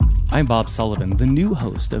I'm Bob Sullivan, the new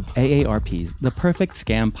host of AARP's The Perfect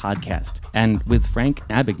Scam podcast. And with Frank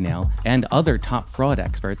Abagnale and other top fraud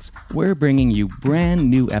experts, we're bringing you brand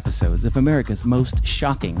new episodes of America's most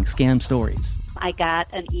shocking scam stories. I got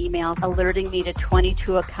an email alerting me to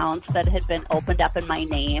 22 accounts that had been opened up in my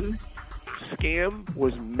name. Scam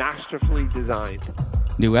was masterfully designed.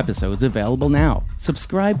 New episodes available now.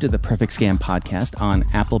 Subscribe to the Perfect Scam podcast on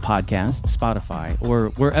Apple Podcasts, Spotify,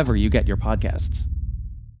 or wherever you get your podcasts.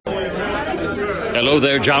 Hello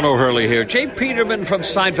there, John O'Hurley here. Jay Peterman from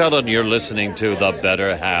Seinfeld, and you're listening to the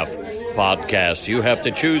Better Half podcast. You have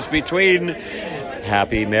to choose between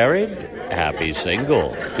happy married, happy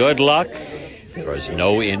single. Good luck. There is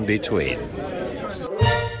no in between.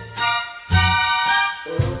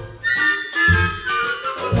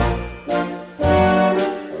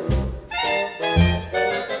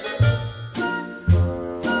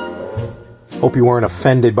 Hope you weren't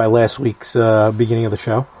offended by last week's beginning of the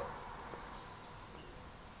show.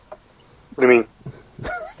 What do you mean?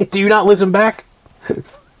 Do you not listen back?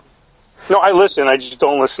 No, I listen. I just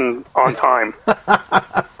don't listen on time.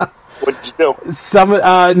 What'd you do?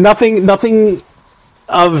 Nothing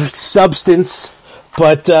of substance,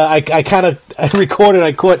 but I recorded.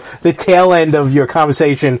 I caught the tail end of your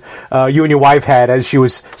conversation you and your wife had as she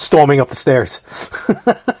was storming up the stairs.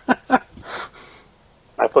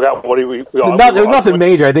 I forgot what we there was nothing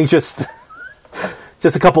major. I think just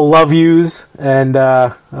a couple love yous, and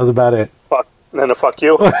that was about it. Fuck. And then a fuck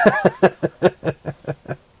you.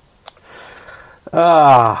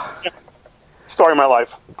 Story of my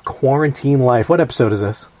life. Quarantine life. What episode is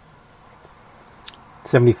this?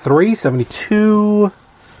 73? 72? I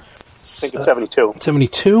think it's 72.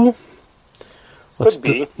 72? Could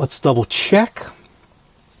be. Let's double check.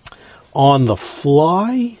 On the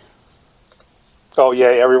fly. Oh, yeah,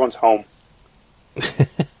 everyone's home.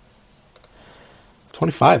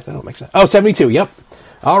 25, that don't make sense. Oh, 72, yep.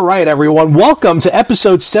 All right, everyone. Welcome to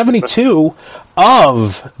episode 72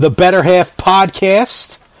 of the Better Half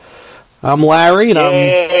podcast. I'm Larry, and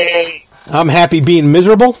I'm happy being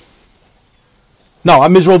miserable. No,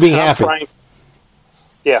 I'm miserable being happy. Frank.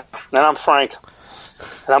 Yeah, and I'm Frank.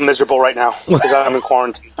 And I'm miserable right now because I'm in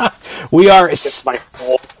quarantine. We are my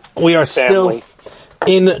still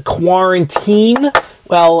in quarantine.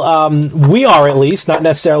 Well, we are at least. Not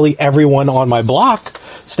necessarily everyone on my block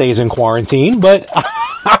stays in quarantine, but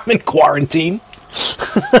I'm in quarantine.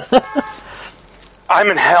 I'm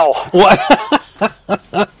in hell. What?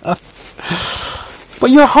 But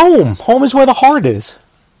you're home. Home is where the heart is.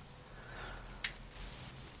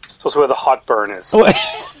 That's where the hot burn is.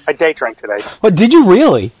 I day drank today. What, did you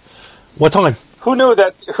really? What time? Who knew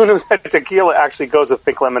that tequila actually goes with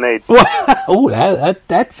pink lemonade? Oh,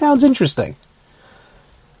 that sounds interesting.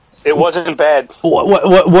 It wasn't bad.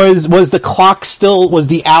 What was the clock still? Was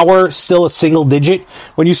the hour still a single digit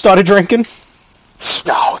when you started drinking?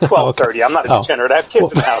 No, 12:30. Okay. I'm not a degenerate. I have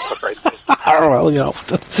kids in the house. What right? Well,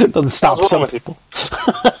 doesn't stop some people.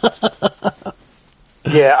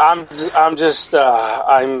 Yeah, I'm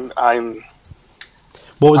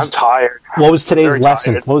tired. What was today's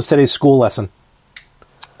lesson? Tired. What was today's school lesson?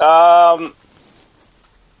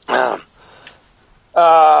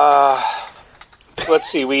 Let's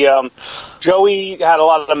see. Joey had a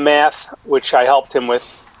lot of math, which I helped him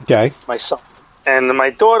with. Okay. My son. And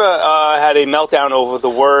my daughter had a meltdown over the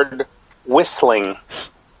word whistling.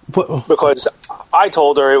 Because I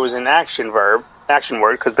told her it was an action word,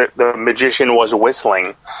 because the magician was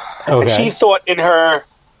whistling. Okay. And she thought in her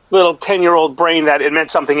little 10-year-old brain that it meant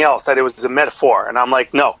something else, that it was a metaphor. And I'm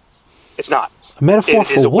like, no, it's not. A metaphor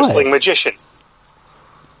for what? It is a whistling magician.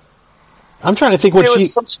 I'm trying to think what she...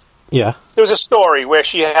 Yeah. There was a story where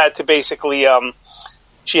she had to basically...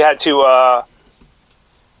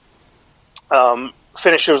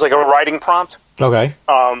 finish. It was like a writing prompt. Okay.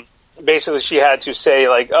 Basically, she had to say,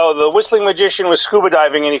 like, oh, the whistling magician was scuba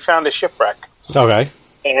diving and he found a shipwreck. Okay.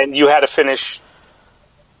 And you had to finish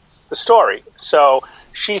the story. So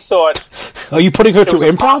she thought... Are you putting her through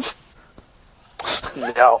improv?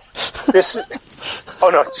 No. Oh,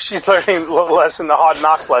 no. She's learning the hard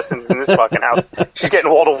knocks lessons in this fucking house. She's getting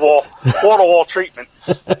wall-to-wall treatment.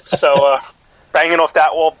 So, banging off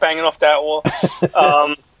that wall.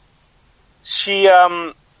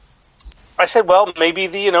 I said, well, maybe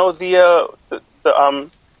the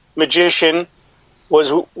magician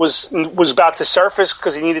was about to surface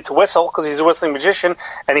because he needed to whistle because he's a whistling magician,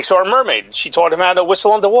 and he saw a mermaid. She taught him how to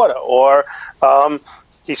whistle underwater. Or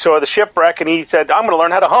he saw the shipwreck and he said, I'm going to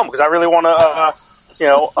learn how to hum because I really want to,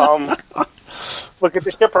 Look at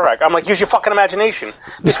the shipwreck. I'm like, use your fucking imagination.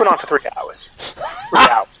 This went on for 3 hours. 3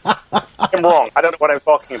 hours. I'm wrong. I don't know what I'm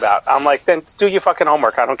talking about. I'm like, then do your fucking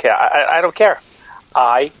homework. I don't care. I don't care.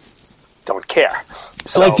 I don't care.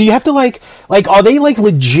 So, like, do you have to, like, are they, like,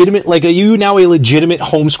 legitimate, like, are you now a legitimate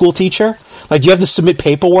homeschool teacher? Like, do you have to submit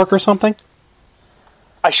paperwork or something?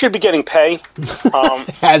 I should be getting pay.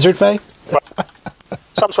 Hazard pay?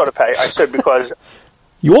 Some sort of pay, I should, because...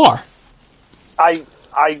 You are. I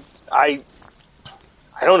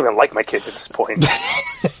don't even like my kids at this point.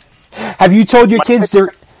 Have you told your kids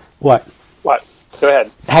they're... What? What? Go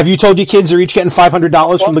ahead. Have you told your kids they're each getting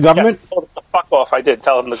 $500 from the government? Yes, told them to fuck off. I did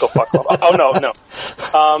tell them to go fuck off. Oh, no.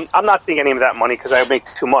 I'm not seeing any of that money because I make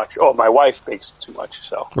too much. Oh, my wife makes too much,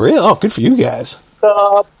 so... Really? Oh, good for you guys.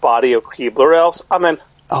 The body of Keebler else. I'm in.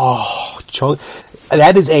 Oh,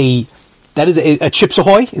 that is a Chips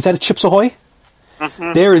Ahoy? Is that a Chips Ahoy?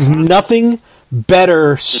 Mm-hmm. There is nothing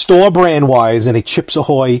better store brand wise than a Chips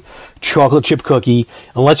Ahoy chocolate chip cookie,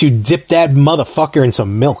 unless you dip that motherfucker in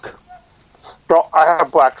some milk. Bro, I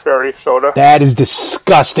have blackberry soda. That is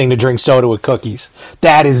disgusting to drink soda with cookies.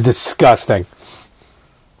 That is disgusting.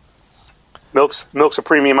 Milk's a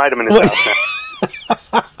premium item in this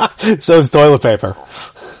house, man. So is toilet paper.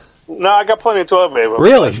 No, I got plenty of toilet paper.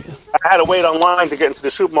 Really? I had to wait online to get into the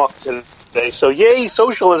supermarket today, so yay,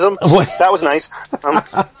 socialism. That was nice.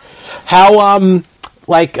 How, on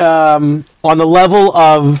the level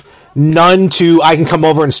of none to I can come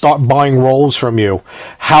over and start buying rolls from you,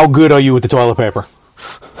 how good are you with the toilet paper?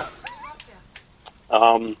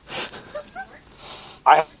 I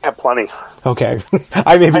have plenty. Okay.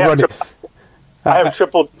 I may be running... I have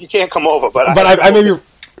triple... You can't come over, but I may be...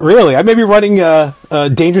 Really? I may be running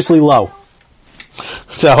dangerously low.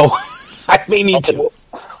 So, I may need to.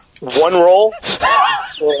 One roll?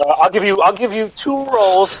 I'll give you 2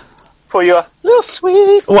 rolls for your little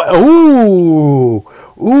sweet...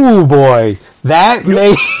 Ooh, boy. That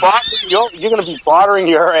may... You're going to be bartering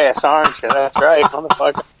your ass, aren't you? That's right,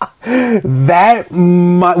 motherfucker.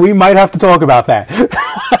 We might have to talk about that.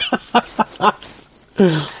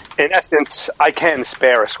 In essence, I can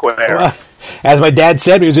spare a square. As my dad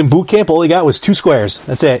said when he was in boot camp, all he got was 2 squares.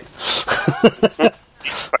 That's it.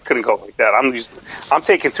 I couldn't go like that. I'm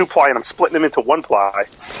taking 2-ply and I'm splitting them into 1-ply.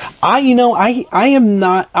 I am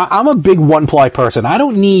not... I'm a big 1-ply person. I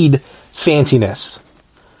don't need fanciness.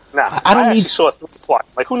 Nah, I don't need... saw 3-ply.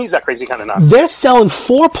 Like, who needs that crazy kind of nonsense? They're selling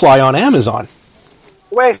 4-ply on Amazon.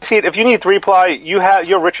 The way I see it, if you need 3-ply,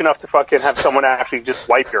 you're rich enough to fucking have someone actually just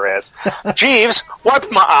wipe your ass. Jeeves, wipe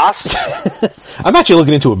my ass. I'm actually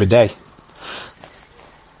looking into a bidet.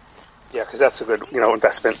 Yeah, because that's a good,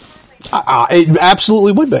 investment. It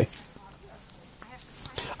absolutely would be.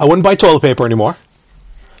 I wouldn't buy toilet paper anymore.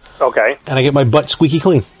 Okay. And I get my butt squeaky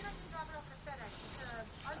clean.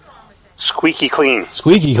 Squeaky clean.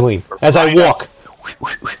 Squeaky clean. As I walk,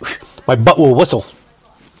 my butt will whistle.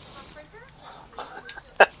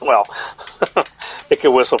 Well, it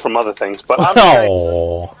could whistle from other things, but I'm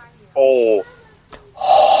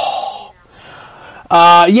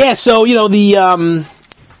yeah, so,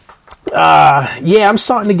 I'm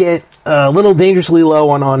starting to get a little dangerously low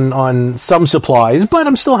on some supplies, but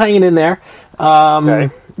I'm still hanging in there. Okay.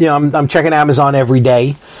 I'm checking Amazon every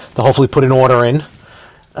day to hopefully put an order in.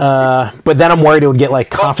 But then I'm worried it would get,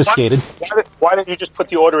 confiscated. Why don't you just put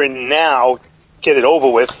the order in now, get it over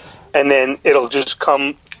with, and then it'll just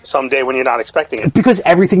come someday when you're not expecting it? Because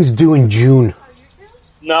everything's due in June.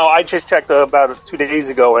 No, I just checked about 2 days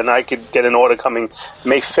ago, and I could get an order coming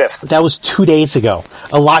May 5th. That was 2 days ago.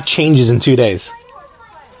 A lot changes in 2 days.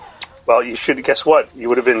 Well, you should. Guess what? You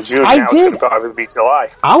would have been June. I now did. It's going to probably be July.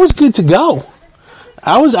 I was good to go.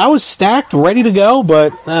 I was stacked, ready to go,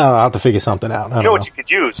 but I'll have to figure something out. You know what you could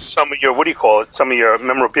use? Some of your, some of your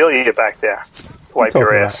memorabilia back there to wipe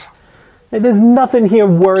your ass. There's nothing here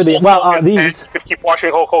worthy. Well, these. You could keep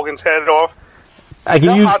washing Hulk Hogan's head off. I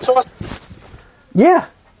can use hot sauce. Yeah,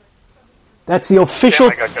 that's the official.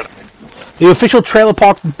 The official Trailer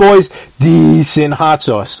Park Boys decent hot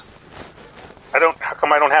sauce. How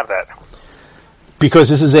come I don't have that? Because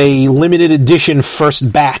this is a limited edition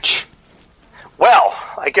first batch. Well,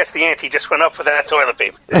 I guess the ante just went up for that toilet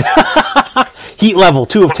paper. Heat level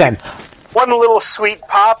 2 of 10. One little sweet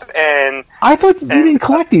pop, and I thought you didn't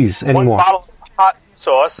collect these anymore. One bottle of hot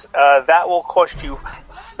sauce. That will cost you.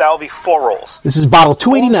 That will be 4 rolls. This is bottle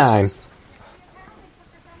 289.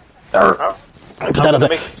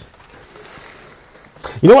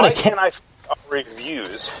 You know what I can?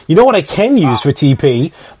 Reviews. You know what I can use for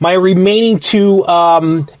TP? My remaining 2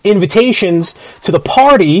 invitations to the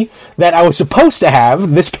party that I was supposed to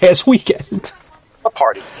have this past weekend. A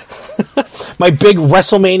party. My big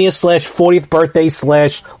WrestleMania /40th birthday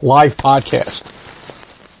 /live podcast.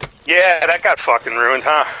 Yeah, that got fucking ruined,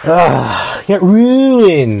 huh? Got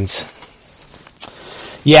ruined.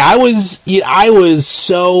 Yeah, I was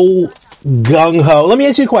so gung-ho. Let me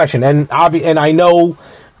ask you a question, and I know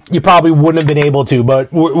you probably wouldn't have been able to,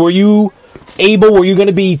 but were you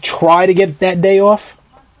going to try to get that day off?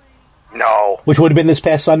 No. Which would have been this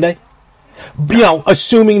past Sunday? You know,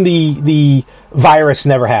 assuming the virus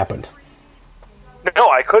never happened. No,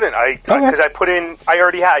 I couldn't. Because I put in. I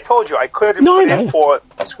already had. I told you I couldn't put in for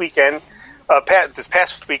this weekend, this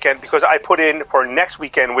past weekend, because I put in for next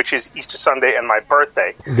weekend, which is Easter Sunday and my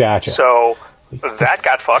birthday. Gotcha. So that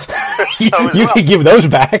got fucked. You can give those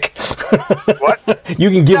back. What?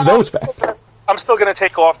 You can give those back. I'm still going to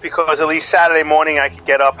take off because at least Saturday morning I could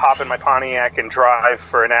get up, hop in my Pontiac, and drive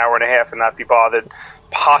for an hour and a half and not be bothered.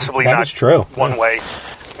 Possibly that not. Is true. One way.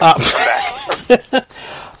 Come back.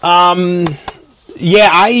 Yeah,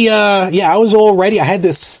 I was all ready. I had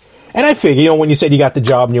this, and I figured, when you said you got the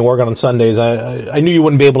job and you're working on Sundays, I knew you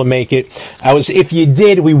wouldn't be able to make it. If you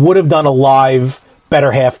did, we would have done a live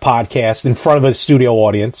Better Half podcast in front of a studio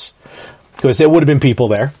audience, because there would have been people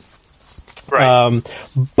there. Right.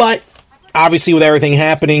 But obviously, with everything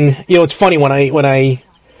happening, it's funny when I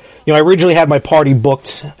originally had my party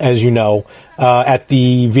booked, as you know, at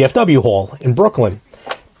the VFW Hall in Brooklyn,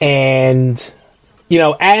 and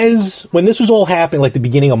when this was all happening, like the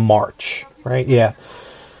beginning of March, right? Yeah.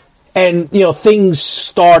 And, things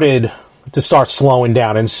started to slowing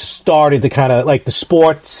down and started to kind of, like, the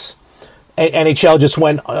sports, NHL just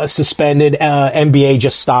went suspended, NBA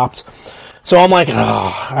just stopped. So I'm like,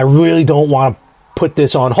 I really don't want to put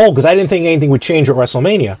this on hold, because I didn't think anything would change at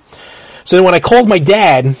WrestleMania. So then when I called my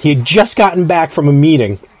dad, he had just gotten back from a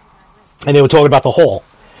meeting, and they were talking about the Hall.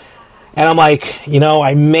 And I'm like,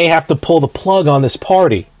 I may have to pull the plug on this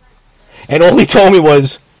party. And all he told me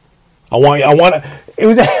was, I want to, it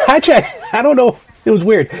was, actually, I don't know, it was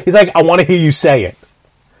weird. He's like, I want to hear you say it.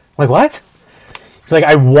 I'm like, what? He's like,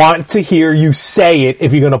 I want to hear you say it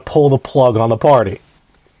if you're going to pull the plug on the party.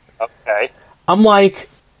 Okay. I'm like,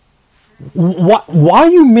 why are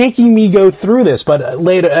you making me go through this? But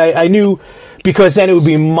later, I knew, because then it would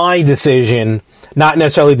be my decision, not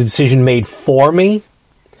necessarily the decision made for me.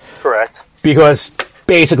 Correct. Because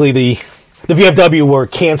basically the VFW were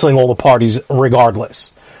canceling all the parties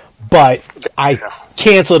regardless. But I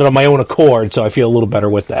canceled it on my own accord, so I feel a little better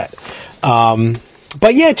with that.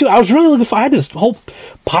 But yeah, too, I was really looking for, I had this whole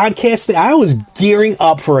podcast that I was gearing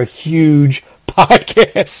up for a huge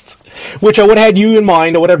podcast, which I would have had you in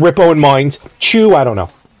mind, I would have Rippo in mind. Chew, I don't know.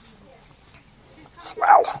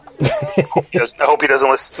 Wow. I hope he doesn't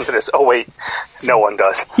listen to this. Oh, wait. No one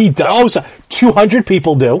does. He does. 200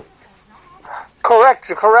 people do. Correct.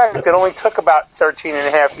 It only took about 13 and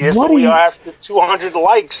a half years. But we are after 200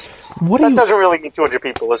 likes. That doesn't really mean 200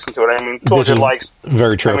 people listen to it. I mean, 200 likes.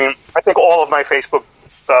 Very true. I mean, I think all of my Facebook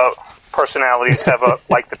personalities have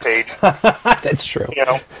liked the page. That's true.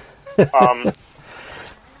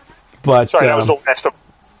 But sorry, that was the last of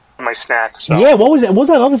my snack. So. Yeah, what was that? What was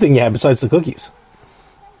that other thing you had besides the cookies?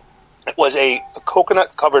 It was a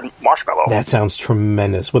coconut-covered marshmallow. That sounds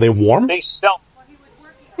tremendous. Were they warm? They sell.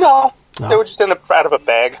 No, they were just out of a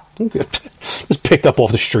bag. Okay. Just picked up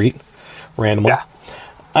off the street randomly.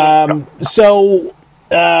 Yeah. So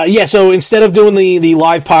instead of doing the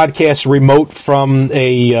live podcast remote from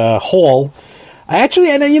a hall, I actually,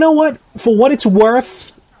 and you know what? For what it's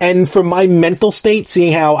worth, and for my mental state,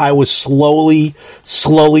 seeing how I was slowly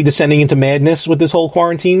descending into madness with this whole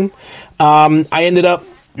quarantine, I ended up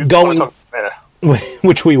going,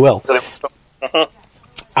 which we will.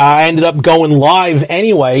 I ended up going live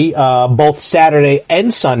anyway, both Saturday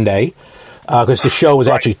and Sunday, because the show was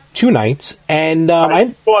actually 2 nights. And I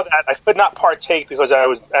saw that. I could not partake because I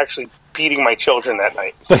was actually beating my children that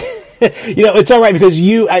night. It's all right because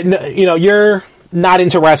you're not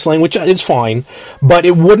into wrestling, which is fine, but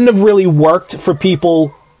it wouldn't have really worked for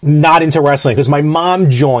people not into wrestling, because my mom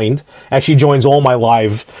actually joins all my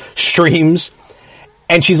live streams,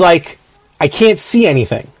 and she's like, I can't see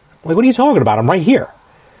anything. I'm like, what are you talking about? I'm right here.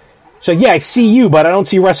 She's like, yeah, I see you, but I don't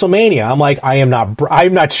see WrestleMania. I'm like, I'm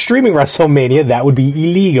not streaming WrestleMania. That would be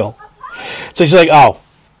illegal. So she's like, oh, all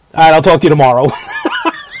right, I'll talk to you tomorrow.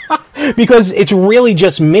 Because it's really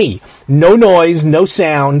just me. No noise, no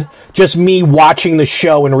sound, just me watching the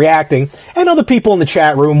show and reacting, and other people in the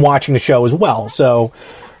chat room watching the show as well. So,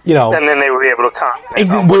 And then they would be able to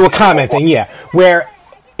comment. We were commenting, yeah. Where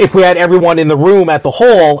if we had everyone in the room at the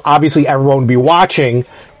hall, obviously everyone would be watching,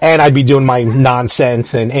 and I'd be doing my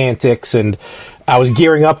nonsense and antics, and I was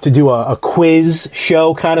gearing up to do a quiz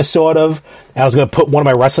show, kind of, sort of. I was going to put one of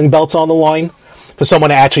my wrestling belts on the line for someone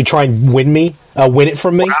to actually try and win it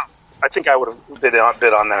from me. Wow. I think I would have bid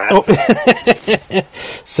on that. Oh.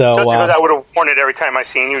 So, just because I would have worn it every time I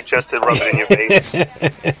seen you, just to rub it in your face.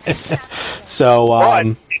 So, but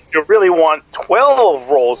if you really want 12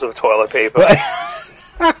 rolls of toilet paper,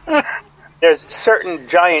 there's a certain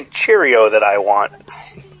giant Cheerio that I want.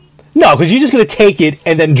 No, because you're just going to take it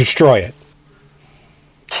and then destroy it.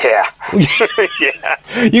 Yeah. Yeah.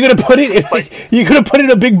 You're going to put it in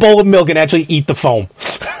a big bowl of milk and actually eat the foam.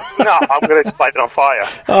 No, I'm going to light it on fire.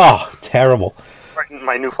 Oh, terrible. Right in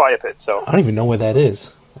my new fire pit, so. I don't even know where that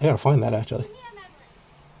is. I got to find that, actually.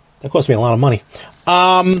 That cost me a lot of money.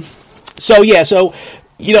 So,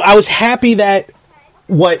 I was happy that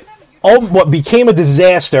what became a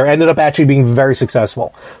disaster ended up actually being very successful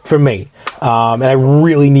for me. And I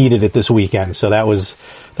really needed it this weekend, so that was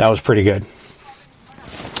pretty good.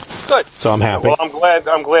 Good. So I'm happy. Well,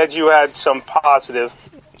 I'm glad you had some positive.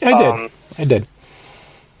 I did.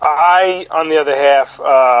 I, on the other half,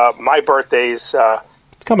 my birthday's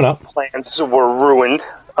it's coming up. Plans were ruined.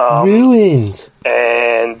 Ruined.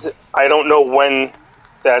 And I don't know when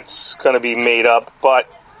that's going to be made up, but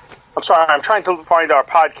I'm sorry, I'm trying to find our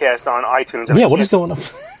podcast on iTunes. Yeah, what is going on?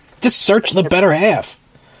 Just search The Better Half.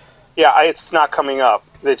 Yeah, it's not coming up.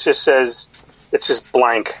 It just says, it's just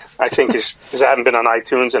blank. I think it's because I haven't been on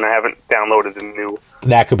iTunes and I haven't downloaded the new.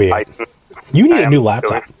 That could be it. iTunes. You need a new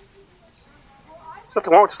laptop. There's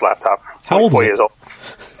nothing wrong with this laptop. It's How old is 4 it? years old.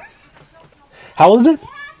 How old is it?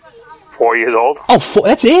 4 years old. Oh,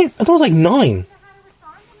 that's it? I thought it was like 9.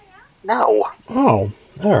 No. Oh,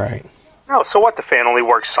 all right. No, so what? The fan only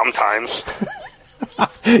works sometimes.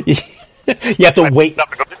 You have to wait.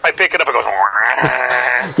 I pick it up, it goes.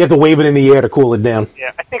 You have to wave it in the air to cool it down.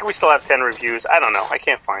 Yeah, I think we still have 10 reviews. I don't know. I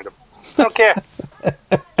can't find them. I don't care.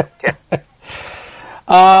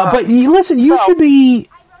 But listen, you should be.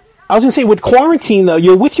 I was going to say, with quarantine, though,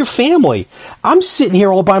 you're with your family. I'm sitting here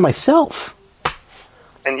all by myself.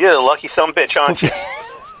 And you're a lucky son of a bitch, aren't you?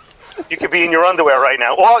 You could be in your underwear right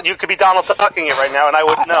now. Well, you could be Donald Ducking it right now, and I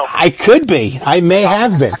wouldn't know. I could be. I may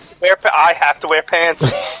have been. I have to wear pants.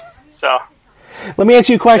 So, let me ask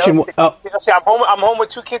you a question. See, I'm home with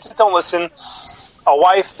 2 kids that don't listen, a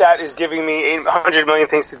wife that is giving me 800 million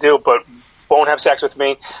things to do, but won't have sex with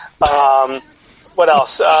me. What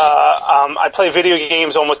else? I play video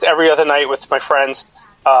games almost every other night with my friends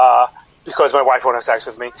because my wife won't have sex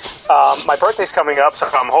with me. My birthday's coming up, so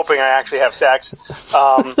I'm hoping I actually have sex.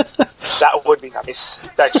 That would be nice.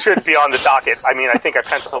 That should be on the docket. I mean, I think I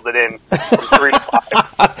penciled it in from 3 to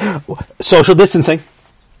 5. Social distancing.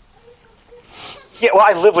 Yeah, well,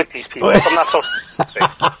 I live with these people, so I'm not so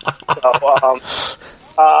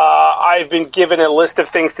I've been given a list of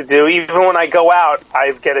things to do. Even when I go out,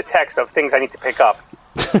 I get a text of things I need to pick up.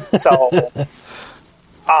 So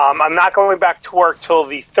I'm not going back to work till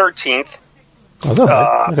the 13th.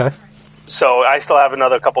 Oh, okay. So I still have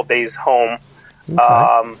another couple of days home.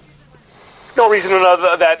 Okay. No reason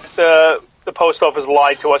other that the post office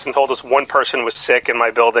lied to us and told us one person was sick in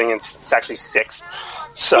my building, and it's actually 6.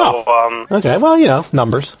 So okay, well,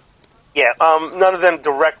 numbers. Yeah, none of them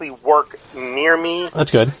directly work near me.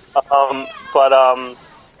 That's good. But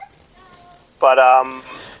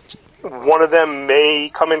one of them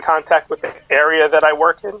may come in contact with the area that I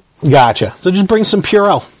work in. Gotcha. So just bring some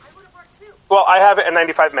Purell. Well, I have an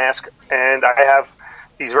N95 mask, and I have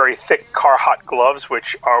these very thick Carhartt gloves,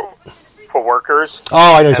 which are for workers. Oh, I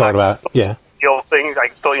know what you're talking about. Yeah. Feel things, I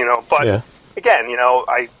still, but yeah. Again,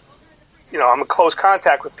 I'm in close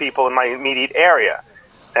contact with people in my immediate area.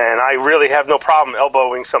 And I really have no problem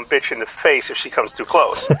elbowing some bitch in the face if she comes too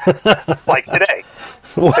close. Like today.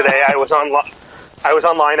 Today I was online.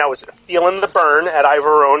 I was feeling the burn at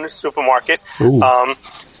Ivorone supermarket. And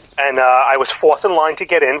I was 4th in line to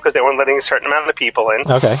get in because they weren't letting a certain amount of people in.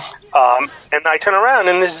 Okay. And I turn around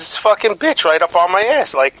and there's this fucking bitch right up on my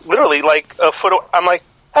ass. Like, literally, like a foot. I'm like,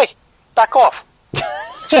 hey, back off.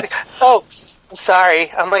 She's like, oh, sorry.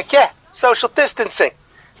 I'm like, yeah, social distancing.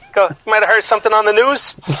 Go, you might have heard something on the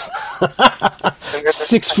news.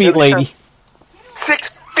 6 feet, lady. 6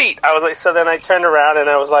 feet. I was like, so then I turned around and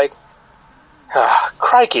I was like,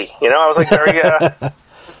 crikey. I was like, very,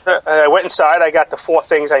 I went inside. I got the 4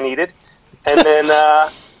 things I needed. And then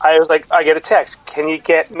I was like, I get a text. Can you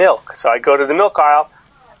get milk? So I go to the milk aisle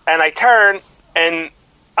and I turn and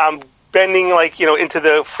I'm bending into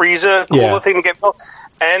the freezer cooler thing to get milk.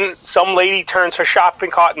 And some lady turns her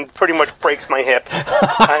shopping cart and pretty much breaks my hip.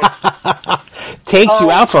 Takes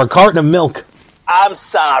you out for a carton of milk. I'm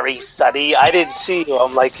sorry, Sonny. I didn't see you.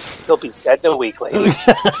 I'm like, he'll be dead in a week, lady.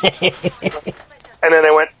 And then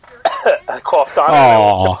I went, I coughed on it.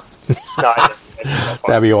 Oh,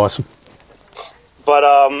 that'd be awesome. But,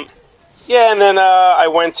 yeah, and then I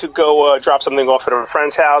went to go drop something off at a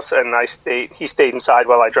friend's house, and he stayed inside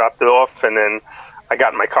while I dropped it off, and then I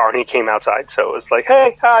got in my car, and he came outside, so it was like,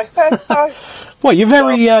 hey, hi. Well, you're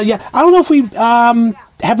very, yeah, I don't know if we,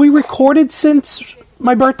 have we recorded since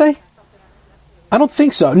my birthday? I don't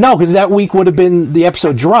think so. No, because that week would have been the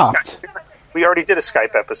episode dropped. We already did a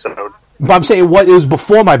Skype episode. But I'm saying it was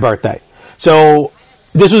before my birthday. So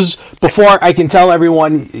this was before I can tell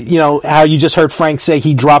everyone, you know, how you just heard Frank say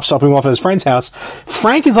he dropped something off at his friend's house.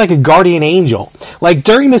 Frank is like a guardian angel. Like,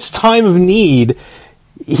 during this time of need,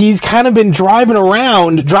 he's kind of been driving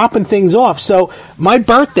around, dropping things off. So my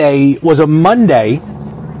birthday was a Monday,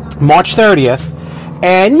 March 30th.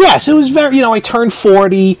 And yes, it was very, you know, I turned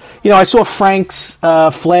 40. You know, I saw Frank's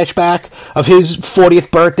flashback of his 40th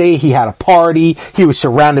birthday. He had a party. He was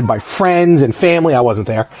surrounded by friends and family. I wasn't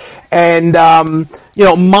there. And, you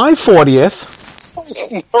know, my 40th... There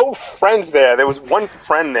was no friends there. There was one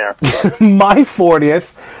friend there. My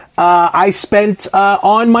 40th, I spent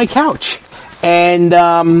on my couch. And,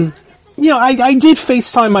 you know, I did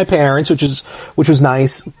FaceTime my parents, which was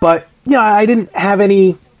nice. But, you know, I didn't have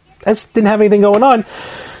anything going on.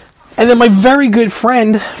 And then my very good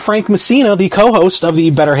friend, Frank Messina, the co-host of the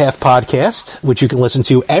Better Half podcast, which you can listen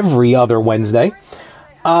to every other Wednesday,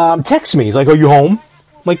 texts me. He's like, are you home?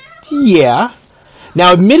 I'm like, yeah.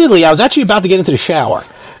 Now, admittedly, I was actually about to get into the shower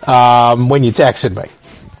when you texted me.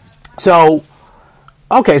 So,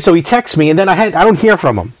 okay, so he texts me, and then I don't hear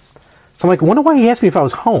from him. So I'm like, I wonder why he asked me if I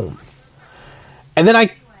was home. And then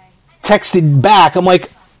I texted back. I'm like,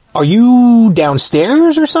 are you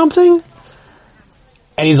downstairs or something?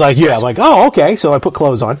 And he's like, yeah. I'm like, oh, okay. So I put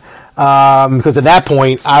clothes on. Because at that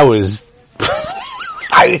point, I was...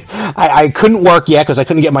 I couldn't work yet because I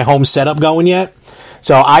couldn't get my home setup going yet.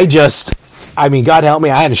 So I mean, God help me,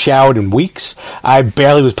 I hadn't showered in weeks. I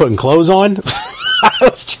barely was putting clothes on. I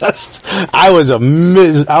was just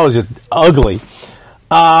ugly.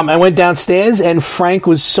 I went downstairs, and Frank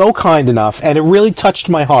was so kind enough, and it really touched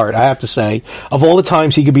my heart, I have to say. Of all the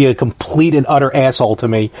times he could be a complete and utter asshole to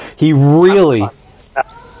me, he really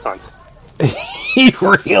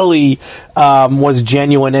was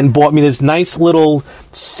genuine and bought me this nice little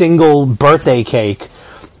single birthday cake,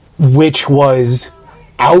 which was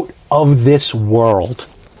out of this world.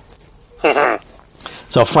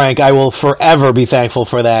 So, Frank, I will forever be thankful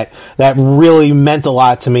for that. That really meant a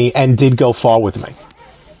lot to me and did go far with me.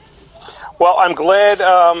 Well, I'm glad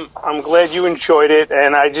you enjoyed it,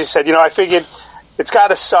 and I just said, you know, I figured it's got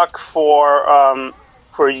to suck for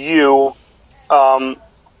you.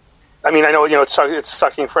 I mean, I know, you know, it's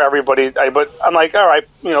sucking for everybody, but I'm like, all right,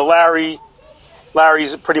 you know,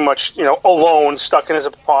 Larry's pretty much, you know, alone, stuck in his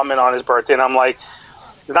apartment on his birthday, and I'm like,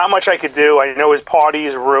 there's not much I could do. I know his party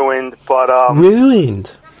is ruined, but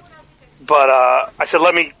ruined. But I said,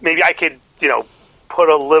 maybe I could, you know, put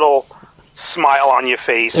a little smile on your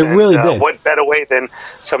face. It really did. What better way than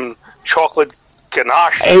some chocolate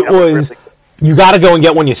ganache? It was. You got to go and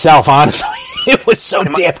get one yourself. Honestly, it was so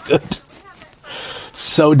damn good.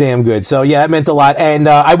 So damn good. So yeah, it meant a lot. And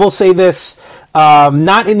I will say this,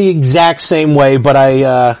 not in the exact same way, but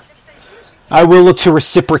I will look to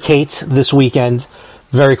reciprocate this weekend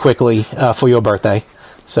very quickly for your birthday.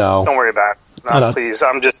 So don't worry about it. No, please.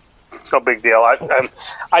 It's no big deal.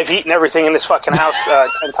 I've eaten everything in this fucking house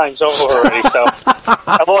 10 times over already. So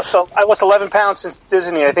I lost 11 pounds since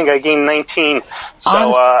Disney. I think I gained 19. So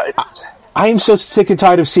I am so sick and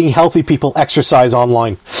tired of seeing healthy people exercise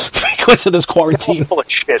online because of this quarantine. They're all full of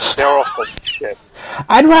shit. They're all full of shit.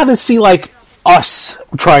 I'd rather see like us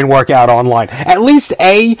try and work out online. At least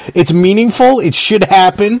it's meaningful. It should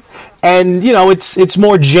happen, and you know it's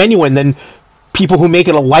more genuine than people who make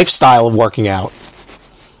it a lifestyle of working out.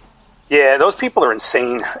 Yeah, those people are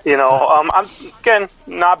insane. You know, I'm again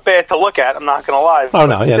not bad to look at. I'm not going to lie. Oh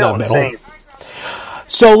no, yeah, not insane.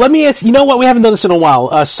 So let me ask. You know what? We haven't done this in a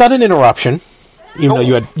while. Sudden interruption. Even though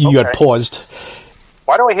you had paused.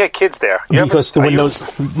 Why do I hear kids there? Because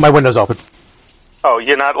my window's open. Oh,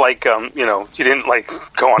 you're not like you know, you didn't like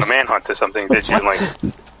go on a manhunt or something, did you? Like,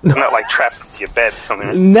 you're not like trapped in your bed or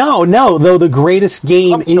something. No. Though the greatest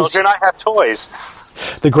game is children. I have toys.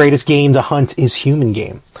 The greatest game to hunt is human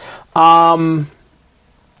game.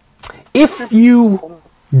 If you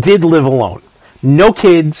did live alone, no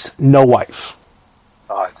kids, no wife.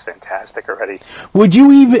 Oh, it's fantastic already. Would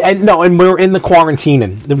you even... And we're in the quarantine.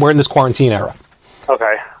 We're in this quarantine era.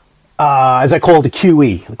 Okay. As I call it, the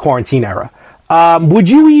QE, the quarantine era. Would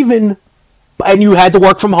you even... And you had to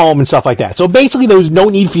work from home and stuff like that. So basically, there was no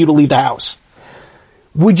need for you to leave the house.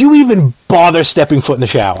 would you even bother stepping foot in the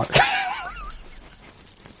shower?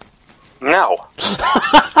 No.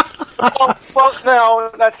 well,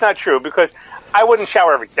 no, that's not true, because I wouldn't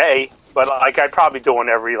shower every day, but like I'd probably do one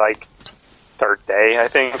every like third day, I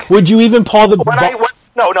think. Would you even paw the...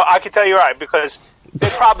 No, I can tell you right, because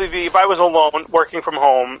it'd probably be, if I was alone, working from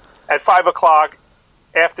home, at 5 o'clock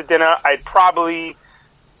after dinner, I'd probably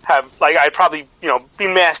be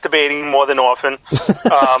masturbating more than often.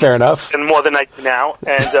 Fair enough. And more than I do now.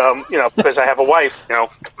 And, because I have a wife, yeah.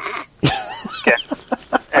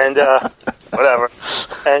 And, whatever.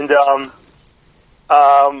 And,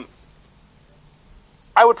 I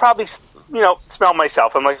would probably, smell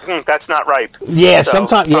myself. I'm like, that's not ripe. Yeah, so,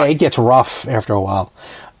 sometimes, it gets rough after a while.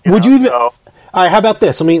 Would you even... All right, how about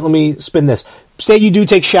this? Let me spin this. Say you do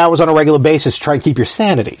take showers on a regular basis to try and keep your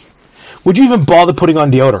sanity. Would you even bother putting on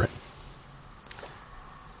deodorant?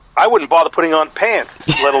 I wouldn't bother putting on pants,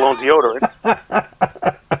 let alone deodorant.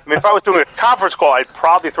 I mean, if I was doing a conference call, I'd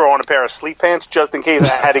probably throw on a pair of sleep pants just in case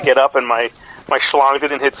I had to get up and my schlong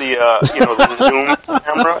didn't hit the Zoom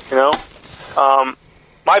camera.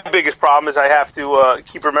 My biggest problem is I have to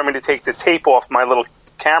keep remembering to take the tape off my little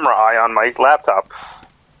camera eye on my laptop.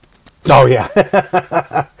 Oh yeah.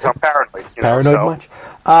 So I'm paranoid. Paranoid much?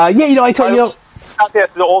 I tell you. Out there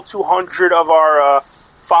to all 200 of our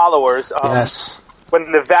followers. Yes.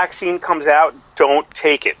 When the vaccine comes out, don't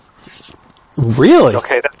take it. Really?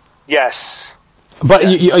 Okay. Yes. But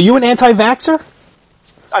yes. Are you an anti-vaxxer?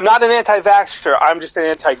 I'm not an anti-vaxxer. I'm just an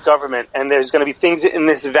anti-government, and there's going to be things in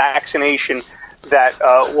this vaccination that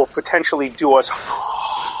will potentially do us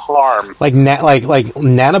harm. Like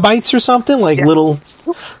nanobites or something? Like little...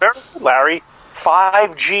 Very good, Larry.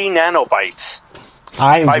 5G nanobites.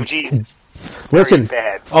 5G. Listen.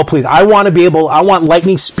 Bad. Oh, please. I want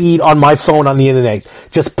lightning speed on my phone on the internet.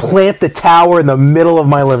 Just plant the tower in the middle of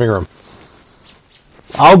my living room.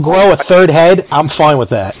 I'll grow a third head. I'm fine with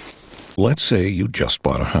that. Let's say you just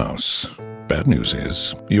bought a house. Bad news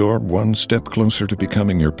is, you're one step closer to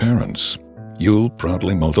becoming your parents. You'll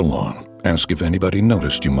proudly mow the lawn. Ask if anybody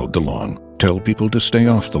noticed you mowed the lawn. Tell people to stay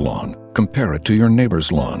off the lawn. Compare it to your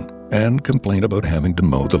neighbor's lawn. And complain about having to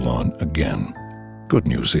mow the lawn again. Good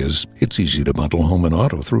news is, it's easy to bundle home and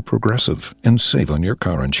auto through Progressive and save on your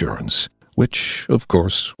car insurance, which, of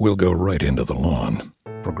course, will go right into the lawn.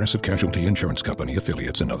 Progressive Casualty Insurance Company,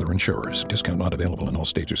 affiliates, and other insurers. Discount not available in all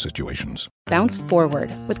states or situations. Bounce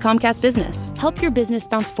forward with Comcast Business. Help your business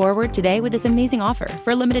bounce forward today with this amazing offer.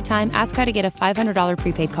 For a limited time, ask how to get a $500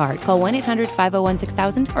 prepaid card. Call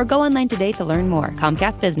 1-800-501-6000 or go online today to learn more.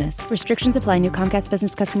 Comcast Business. Restrictions apply. New Comcast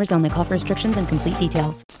Business customers only. Call for restrictions and complete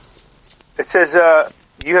details. It says,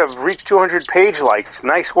 you have reached 200 page likes.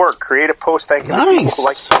 Nice work. Create a post thanking nice. People who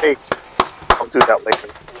like the page. I'll do that later.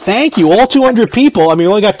 Thank you. All 200 people. I mean, we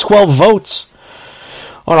only got 12 votes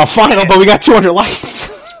on our final, but we got 200 likes.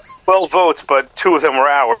 12 votes, but 2 of them were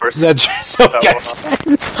ours. That's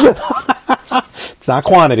it's not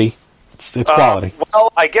quantity. It's quality.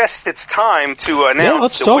 Well, I guess it's time to announce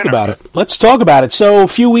let's talk about it. Let's talk about it. So, a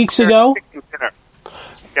few weeks ago...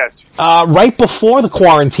 Yes. Right before the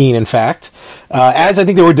quarantine, in fact, as I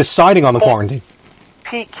think they were deciding on the quarantine.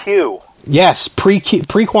 PQ. Yes,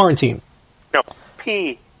 pre-quarantine. No,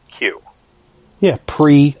 PQ. Yeah,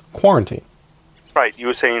 pre-quarantine. Right, you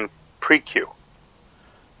were saying pre-Q.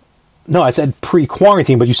 No, I said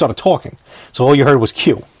pre-quarantine, but you started talking. So all you heard was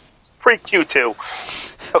Q. Pre-Q2.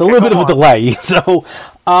 It's a little bit of a delay. So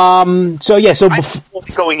I'm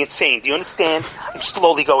slowly going insane. Do you understand? I'm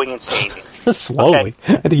slowly going insane. Slowly?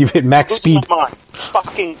 Okay. I think you've hit max speed.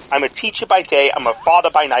 I'm a teacher by day, I'm a father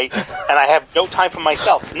by night, and I have no time for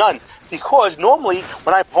myself. None. Because normally,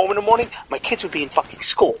 when I'm home in the morning, my kids would be in fucking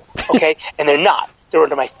school, okay? And they're not. They're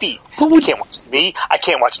under my feet. I can't watch TV. I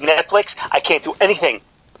can't watch Netflix. I can't do anything.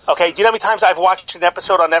 Okay, do you know how many times I've watched an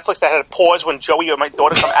episode on Netflix that had to pause when Joey or my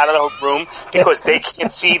daughter come out of the room because they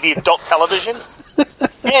can't see the adult television?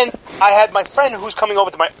 And I had my friend who's coming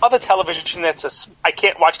over to my other television I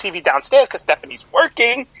can't watch TV downstairs because Stephanie's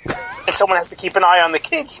working, and someone has to keep an eye on the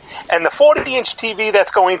kids. And the 40-inch TV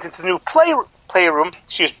that's going into the new playroom,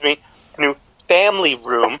 new family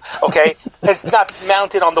room, okay, has not been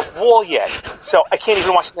mounted on the wall yet. So I can't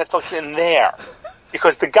even watch Netflix in there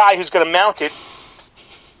because the guy who's going to mount it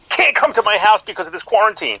can't come to my house because of this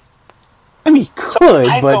quarantine. I mean, you could,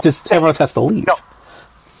 but just everyone else has to leave. No.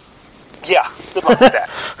 Yeah, good luck with that.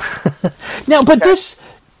 Now, but this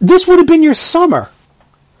would have been your summer.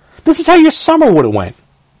 This is how your summer would have went.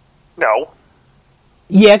 No.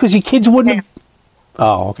 Yeah, because your kids wouldn't have...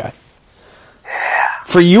 Oh, okay.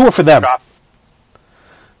 For you or for them?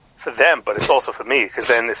 For them, but it's also for me, because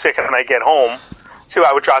then the second I get home,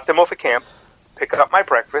 I would drop them off at camp, pick up my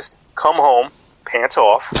breakfast, come home, pants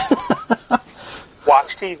off,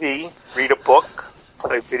 watch TV, read a book,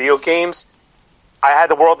 play video games. I had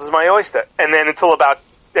the world as my oyster. And then until about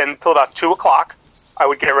 2 o'clock, I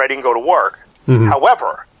would get ready and go to work. Mm-hmm.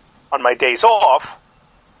 However, on my days off,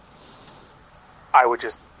 I would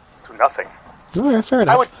just do nothing. Oh, yeah, fair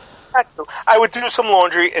enough. I would do some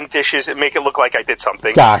laundry and dishes and make it look like I did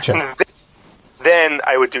something. Gotcha. And then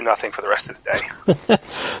I would do nothing for the rest of the day.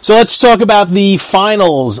 So let's talk about the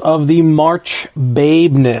finals of the March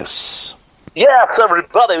Babeness. Yes,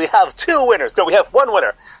 everybody, we have 2 winners. No, we have 1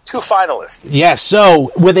 winner, 2 finalists. Yes,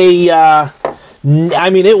 so with a...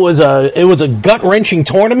 it was a gut-wrenching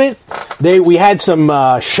tournament. We had some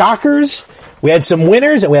shockers, we had some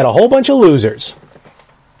winners, and we had a whole bunch of losers.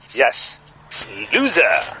 Yes, loser.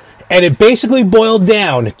 And it basically boiled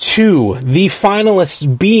down to the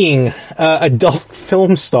finalists being adult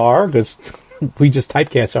film star, because we just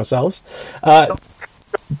typecast ourselves.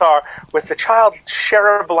 Star with the child's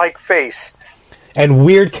cherub-like face. And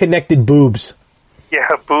weird connected boobs. Yeah,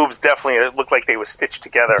 boobs definitely. It looked like they were stitched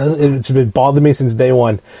together. It's been bothered me since day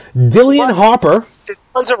one. Dillian Harper. Did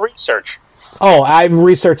tons of research. Oh, I've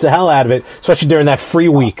researched the hell out of it, especially during that free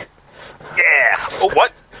week. Yeah. Oh,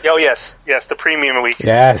 what? Oh, yes. Yes, the premium week.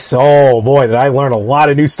 Yes. Oh, boy, did I learn a lot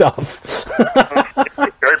of new stuff.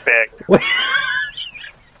 Dirtbag.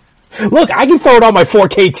 Look, I can throw it on my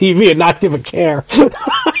 4K TV and not give a care.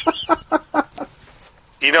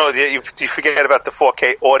 You know, you forget about the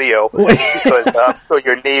 4K audio because so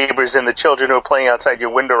your neighbors and the children who are playing outside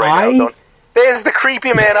your window right now don't. There's the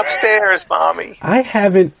creepy man upstairs, Mommy. I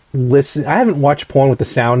haven't watched porn with the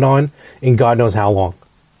sound on in God knows how long.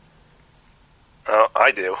 Oh,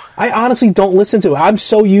 I do. I honestly don't listen to it. I'm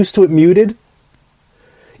so used to it muted.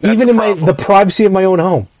 That's even in the privacy of my own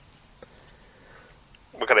home.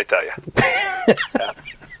 What can I tell you?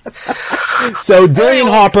 So, Dillian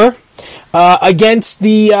Harper against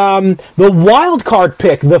the wild card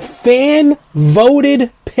pick, the fan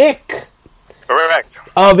voted pick. Correct.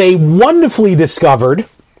 Of a wonderfully discovered,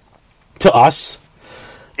 to us.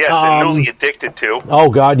 Yes, and newly addicted to. Oh,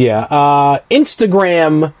 God, yeah.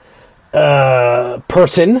 Instagram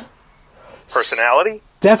person. Personality?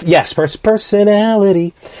 Yes,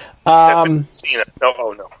 personality. No.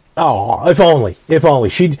 Oh, if only.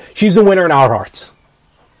 She's the winner in our hearts.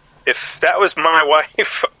 If that was my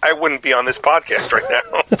wife, I wouldn't be on this podcast right now.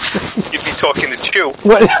 You'd be talking to Chew.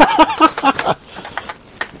 What?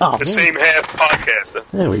 Same half podcaster.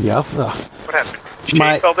 There we go. What happened?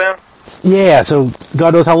 Chain fell down? Yeah, so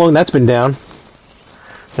God knows how long that's been down.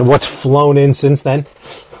 And what's flown in since then.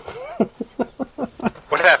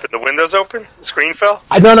 What happened? The window's open? The screen fell?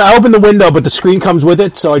 I opened the window, but the screen comes with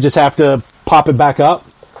it, so I just have to pop it back up.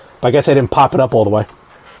 But I guess I didn't pop it up all the way.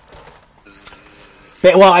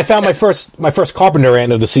 Well, I found my first carpenter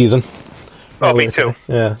ant of the season. Oh, me too.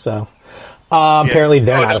 Yeah, so apparently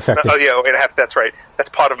they're not affected. Oh, yeah, that's right. That's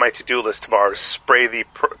part of my to-do list tomorrow, is spray the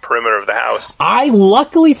perimeter of the house.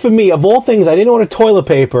 Luckily for me, of all things, I didn't order toilet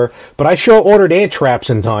paper, but I sure ordered ant traps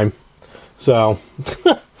in time. So...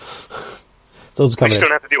 So it's coming. You just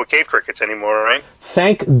don't have to deal with cave crickets anymore, right?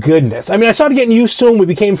 Thank goodness. I mean, I started getting used to them. We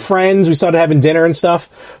became friends. We started having dinner and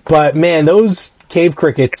stuff. But, man, those cave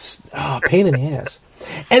crickets, pain in the ass.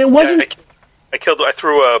 And it wasn't... Yeah, I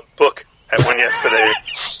threw a book at one yesterday.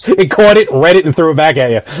 It caught it, read it, and threw it back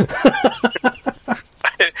at you.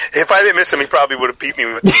 If I didn't miss him, he probably would have beat me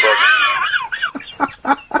with the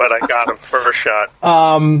book. But I got him first shot.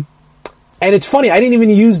 And it's funny, I didn't even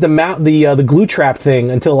use the glue trap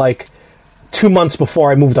thing until, 2 months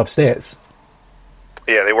before I moved upstairs.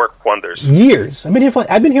 Yeah, they work wonders. Years.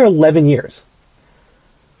 I've been here 11 years.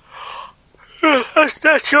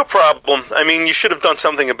 That's your problem. I mean, you should have done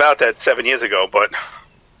something about that 7 years ago, but...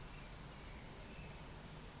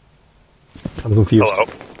 I'm confused. Hello?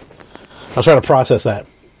 I was trying to process that.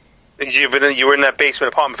 You were in that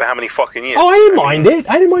basement apartment for how many fucking years? Oh, I didn't mind it.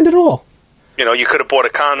 I didn't mind it at all. You know, you could have bought a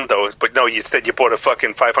condo, but no, instead you bought a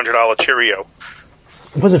fucking $500 Cheerio.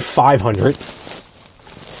 It wasn't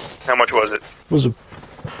 $500. How much was it? It was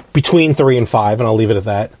between $3 and $5, and I'll leave it at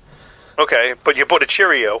that. Okay, but you bought a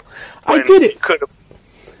Cheerio. I did it.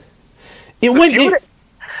 It went.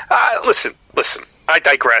 Listen. I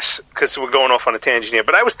digress because we're going off on a tangent here.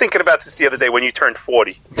 But I was thinking about this the other day when you turned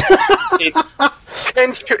 40.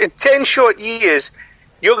 in 10 short years,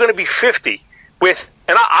 you're going to be 50 and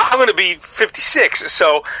I'm going to be 56.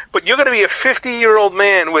 So, but you're going to be a 50-year-old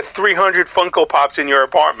man with 300 Funko Pops in your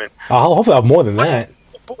apartment. I'll hopefully have more than that.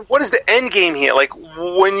 What is the end game here? Like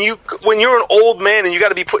when you're an old man and you got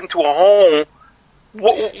to be put into a home.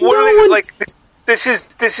 What are they like? This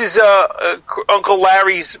is Uncle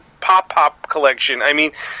Larry's Pop collection. I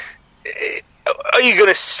mean, are you going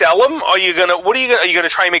to sell them? Are you going to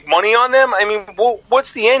try and make money on them? I mean,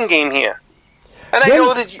 what's the end game here? And I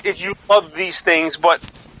know that you love these things, but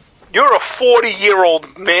you're a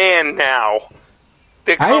 40-year-old man now.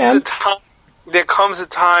 There comes a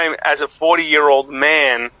time as a 40-year-old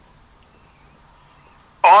man,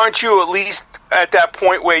 aren't you at least at that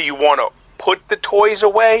point where you want to put the toys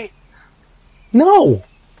away? No.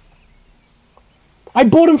 I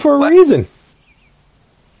bought them for a reason.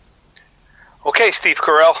 Okay, Steve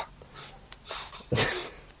Carell.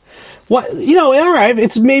 What, all right,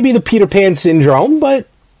 it's maybe the Peter Pan syndrome, but,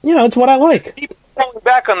 it's what I like. Keep falling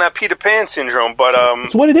back on that Peter Pan syndrome, but,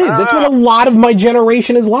 it's what it is. That's what a lot of my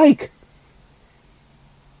generation is like.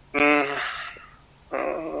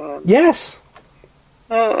 Yes.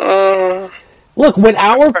 Look, when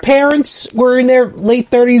our parents were in their late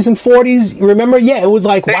 30s and 40s, remember? Yeah, it was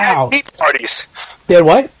like, they wow. Had key parties. They had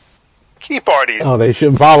what? Key parties. Oh, they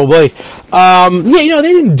should probably. They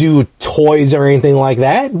didn't do toys or anything like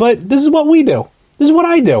that, but this is what we do. This is what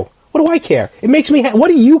I do. What do I care? It makes me what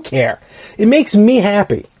do you care? It makes me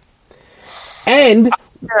happy. And I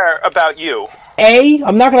care about you. A,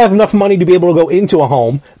 I'm not going to have enough money to be able to go into a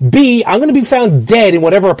home. B, I'm going to be found dead in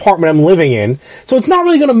whatever apartment I'm living in. So it's not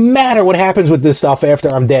really going to matter what happens with this stuff after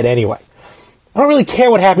I'm dead anyway. I don't really care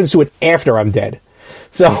what happens to it after I'm dead.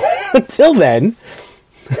 So until then,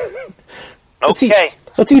 let's see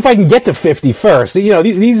if I can get to 50 first.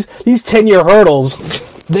 These 10-year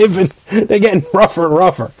hurdles, they're getting rougher and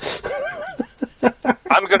rougher.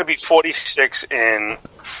 I'm going to be 46 in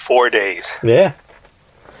 4 days. Yeah.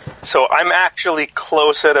 So I'm actually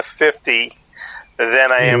closer to 50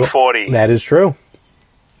 than I am 40. That is true.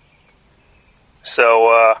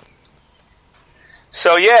 So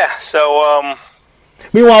yeah.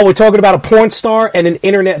 Meanwhile, we're talking about a porn star and an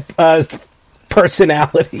internet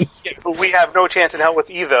personality. Yeah, we have no chance in hell with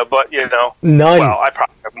either, but None. Well, I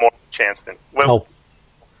probably have more chance than. Well,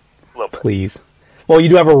 a little bit. Please. Well, you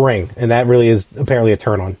do have a ring, and that really is apparently a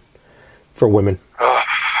turn on for women.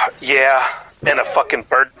 Yeah. And a fucking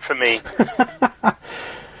burden for me.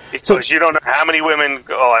 Because you don't know how many women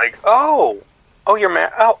go like, oh, you're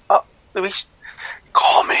married. Oh,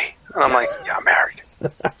 call me. And I'm like, yeah, I'm married.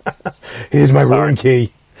 Here's my room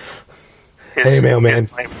key. Hey, mailman.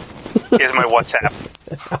 Here's my WhatsApp.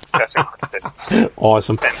 That's encrypted.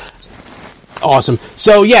 Awesome.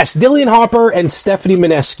 So, yes, Dillian Harper and Stephanie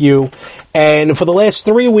Minescu. And for the last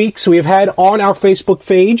 3 weeks, we have had on our Facebook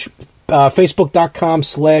page,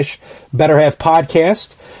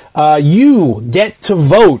 facebook.com/BetterHalfPodcast. You get to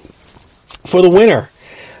vote for the winner.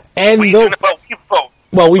 And we vote.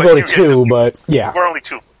 Well, we voted too, but yeah. We're only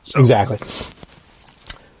two. So. Exactly.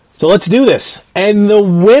 So let's do this. And the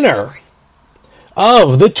winner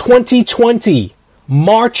of the 2020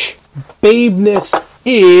 March Babeness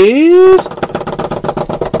is...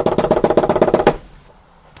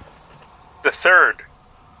 the third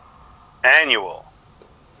annual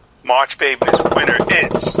March Babeness winner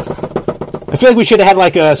is... I feel like we should have had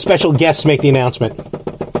like a special guest make the announcement.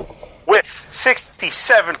 With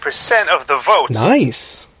 67% of the votes.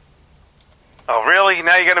 Nice. Oh, really?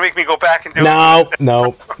 Now you're going to make me go back and do it?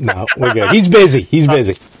 No. We're good. He's busy.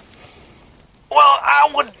 Well, I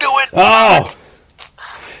would do it. Oh.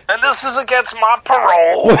 And this is against my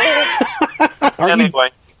parole.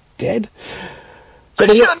 Anyway. Dead? So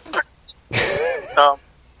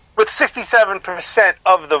with 67%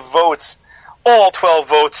 of the votes, all 12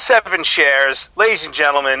 votes, 7 shares, ladies and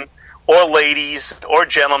gentlemen, or ladies, or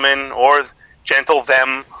gentlemen, or gentle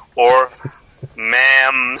them, or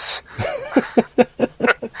ma'ams.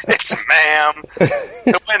 It's ma'am.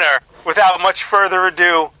 The winner, without much further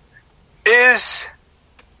ado, is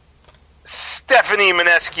Stephanie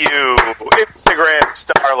Minescu, Instagram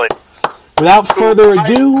starlet. Without further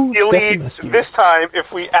ado, this time,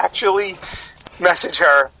 if we actually message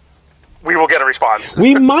her, we will get a response.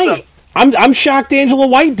 We might. I'm shocked Angela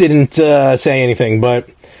White didn't say anything, but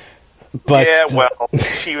yeah, well,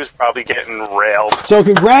 she was probably getting railed. So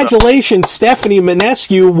congratulations, Stephanie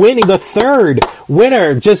Minescu, winning the third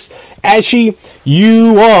winner. Just as you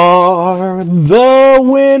are the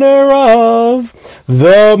winner of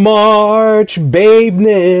the March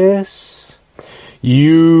Babeness.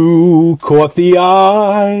 You caught the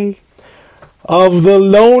eye of the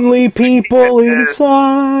lonely people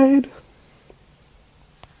inside.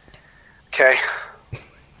 Okay.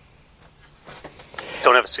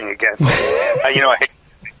 Don't ever sing again. I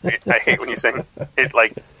hate when you sing. It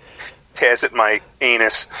like tears at my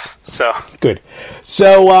anus. So good.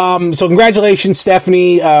 So congratulations,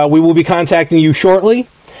 Stephanie. We will be contacting you shortly,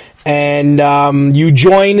 and you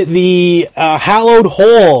join the hallowed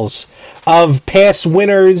halls of past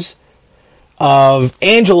winners of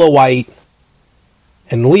Angela White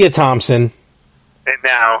and Leah Thompson. And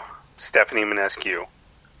now, Stephanie Minescu.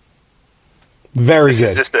 Very this good.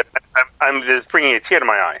 Is just I'm just bringing a tear to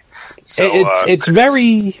my eye. So, it's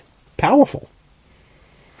very powerful.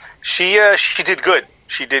 She did good.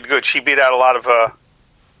 She did good. She beat out a lot of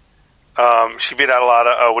what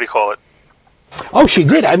do you call it? Oh, she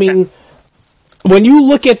did. I mean, when you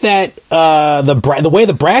look at that, the way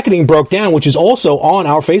the bracketing broke down, which is also on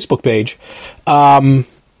our Facebook page,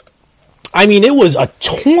 I mean, it was a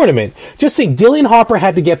tournament. Just think, Dillian Harper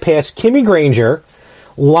had to get past Kimmy Granger,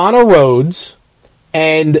 Lana Rhodes,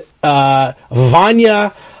 and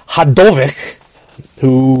Vanya Hadovic,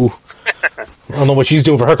 who I don't know what she's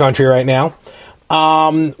doing for her country right now.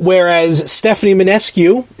 Whereas Stephanie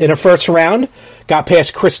Minescu, in her first round, got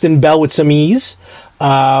past Kristen Bell with some ease.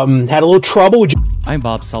 Had a little trouble with... I'm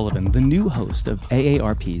Bob Sullivan, the new host of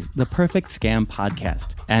AARP's The Perfect Scam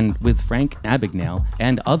podcast. And with Frank Abagnale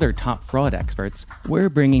and other top fraud experts, we're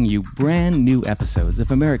bringing you brand new episodes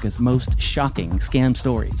of America's most shocking scam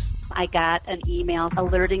stories. I got an email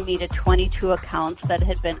alerting me to 22 accounts that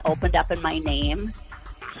had been opened up in my name.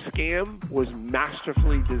 Scam was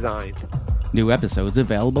masterfully designed. New episodes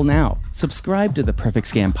available now. Subscribe to the Perfect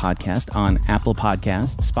Scam podcast on Apple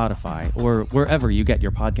Podcasts, Spotify, or wherever you get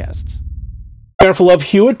your podcasts. Jennifer Love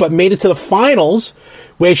Hewitt, but made it to the finals,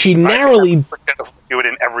 where she narrowly... Hewitt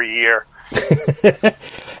in every year.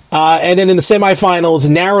 And then in the semifinals,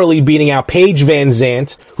 narrowly beating out Paige Van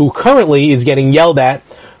Zandt, who currently is getting yelled at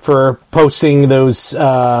for posting those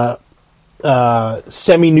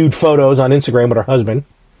semi-nude photos on Instagram with her husband.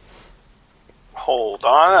 Hold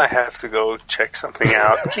on, I have to go check something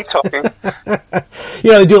out. Keep talking.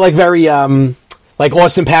 You know, they do like very, like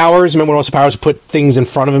Austin Powers. Remember when Austin Powers put things in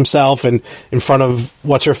front of himself and in front of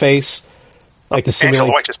what's-her-face? Like to simulate...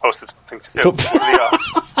 Angela White just posted something, too. What are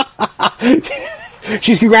the odds?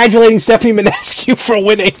 She's congratulating Stephanie Minescu for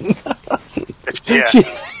winning. Yeah.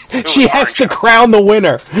 She has to crown the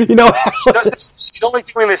winner. You know, she's only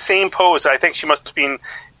doing the same pose. I think she must be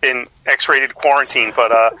in X-rated quarantine,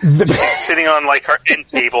 but she's sitting on like her end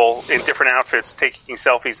table in different outfits, taking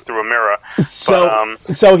selfies through a mirror.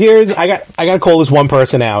 So here's I got to call this one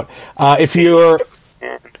person out. If you're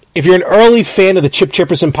an early fan of the Chip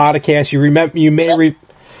Chipperson podcast,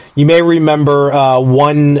 you may remember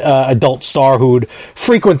one adult star who'd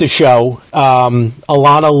frequent the show,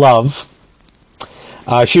 Alana Love.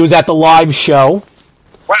 She was at the live show.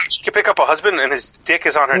 Wow, she could pick up a husband and his dick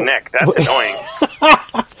is on her neck. That's annoying.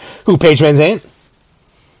 Who, Paige Van Zandt?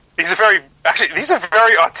 These are very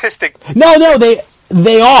autistic. No,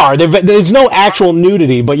 they are. There's no actual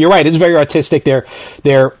nudity, but you're right. It's very artistic.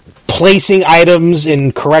 They're placing items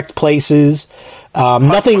in correct places.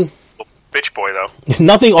 Nothing. Bitch boy though.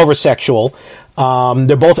 Nothing over sexual.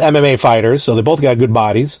 They're both MMA fighters, so they both got good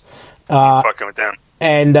bodies. Fucking with them.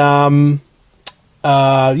 And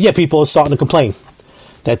people are starting to complain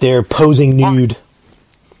that they're posing nude.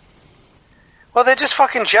 Well, they're just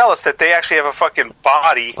fucking jealous that they actually have a fucking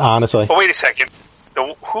body. Honestly. But wait a second.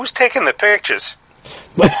 Who's taking the pictures?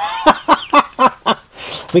 I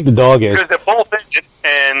think the dog is. Because they're both in it,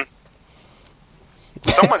 and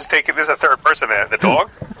someone's taking... There's a third person there. The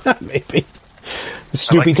dog? Maybe. Is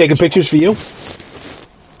Snoopy taking pictures for you?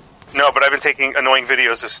 No, but I've been taking annoying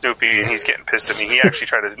videos of Snoopy, and he's getting pissed at me. He actually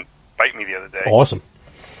tried to bite me the other day. Awesome.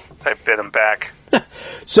 I bit him back.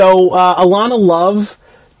 So, Alana Love,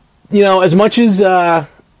 you know, as much as I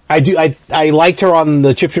liked her on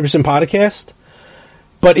the Chip Chipperson podcast,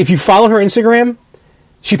 but if you follow her Instagram,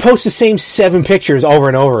 she posts the same 7 pictures over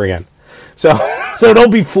and over again. So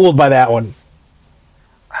don't be fooled by that one.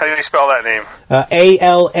 How do you spell that name?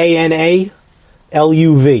 ALANALUV.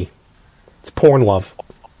 It's porn love.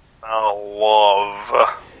 Love.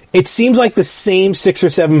 It seems like the same 6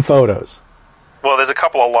 or 7 photos. Well, there's a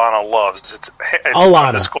couple of Lana Loves. It's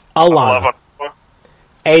Alana. Love.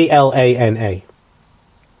 ALANA.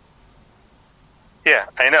 Yeah,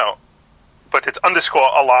 I know. But it's underscore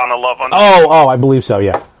Alana Love. Oh, I believe so,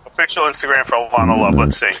 yeah. Official Instagram for Alana Love,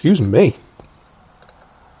 let's see. Excuse me.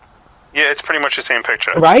 Yeah, it's pretty much the same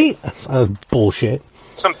picture. Right? That's bullshit.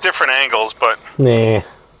 Some different angles, but... Nah.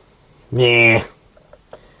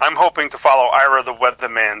 I'm hoping to follow Ira the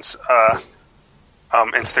Weatherman's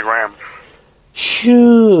Instagram.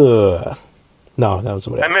 Sure. No, that was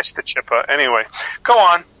somebody else. I missed the Chipper. Anyway, go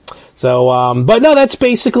on. So, but no, that's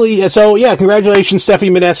basically... So, yeah, congratulations,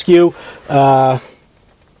 Stephanie Minescu.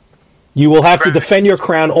 You will have to defend your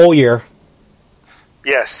crown all year.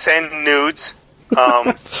 Yes, send nudes.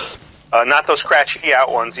 Not those scratchy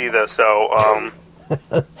out ones either. So I'm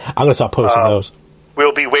going to start posting those.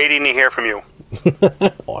 We'll be waiting to hear from you.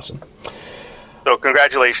 Awesome. So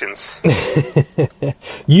congratulations.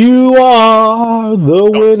 You are the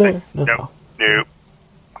winner. Nope.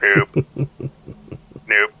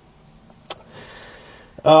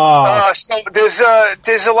 So there's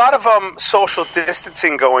a lot of social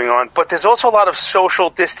distancing going on, but there's also a lot of social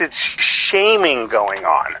distance shaming going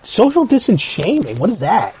on. Social distance shaming? What is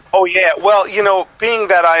that? Oh yeah, well, being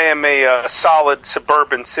that I am a solid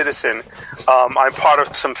suburban citizen, I'm part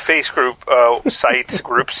of some Facebook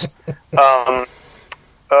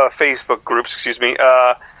groups, excuse me.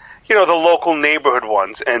 The local neighborhood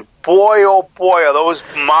ones, and boy, oh boy, are those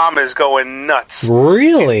mamas going nuts.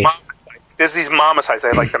 Really? There's these mama sites. They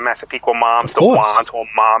have like the Massapequa moms, the Wanto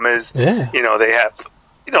mamas. Yeah. They have,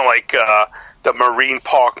 the Marine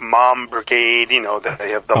Park Mom Brigade. They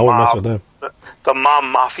have the the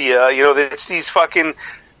mom mafia. It's these fucking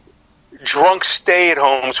drunk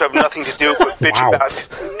stay-at-homes who have nothing to do but bitch about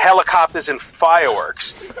helicopters and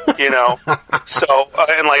fireworks. So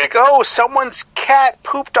and someone's cat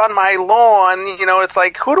pooped on my lawn. It's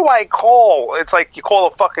like, who do I call? It's like you call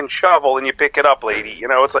a fucking shovel and you pick it up, lady.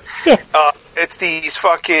 It's like it's these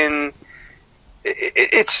fucking.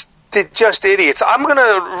 They're just idiots. I'm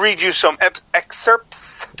gonna read you some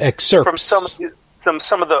excerpts from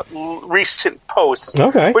some of the recent posts.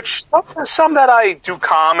 Okay. Which some that I do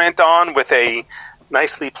comment on with a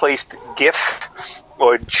nicely placed GIF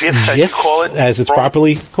or GIF as you call it, as it's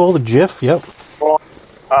properly called, a GIF. Yep.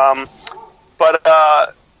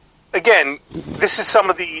 But again, this is some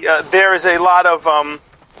of the. There is a lot of.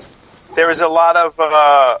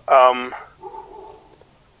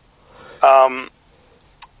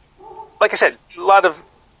 Like I said, a lot of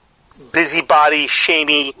busybody,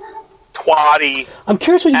 shamey, twatty. I'm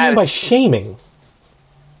curious what you mean by shaming.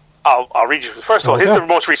 I'll read you. First of all, here's the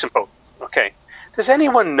most recent post. Okay. Does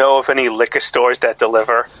anyone know of any liquor stores that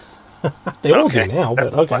deliver? They all do now,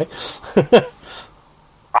 but okay.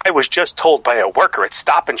 I was just told by a worker at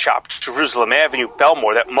Stop and Shop, Jerusalem Avenue,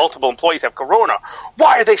 Belmore, that multiple employees have corona.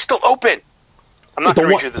 Why are they still open? I'm not going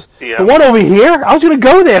to read you this. The one over here? I was going to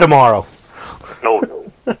go there tomorrow. No,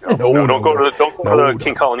 don't go to the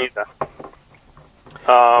King Cullen either.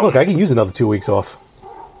 Look, I can use another 2 weeks off.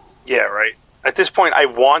 Yeah, right. At this point, I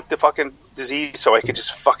want the fucking disease so I could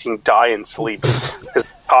just fucking die and sleep.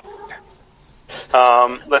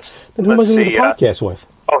 Let's then who am I going to do the podcast with?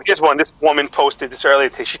 Oh, here's one. This woman posted this earlier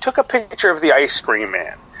today. She took a picture of the ice cream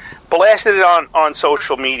man, blasted it on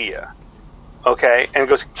social media, okay, and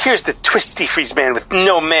goes, "Here's the Twisty Freeze man with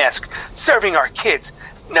no mask, serving our kids.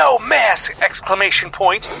 No mask! Exclamation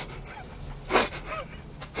point."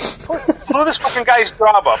 Blow this fucking guy's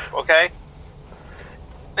job up, okay?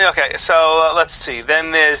 Okay, so let's see.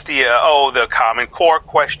 Then there's the Common Core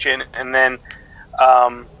question, and then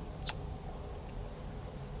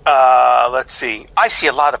let's see. I see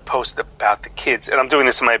a lot of posts about the kids, and I'm doing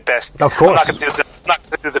this in my best. Of course, I'm not going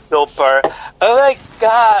to do the Bill Burr. Oh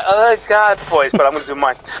my God, voice, but I'm going to do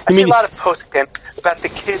mine. I see a lot of posts again about the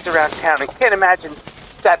kids around town, and can't imagine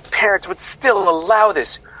that parents would still allow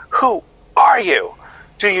this. Who are you?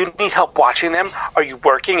 Do you need help watching them? Are you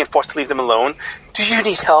working and forced to leave them alone? Do you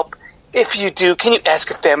need help? If you do, can you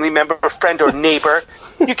ask a family member, a friend, or neighbor?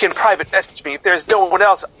 You can private message me. If there's no one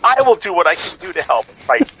else, I will do what I can do to help.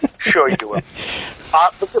 I'm sure you will.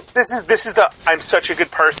 This is a I'm such a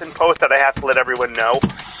good person post that I have to let everyone know.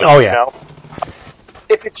 Oh, yeah.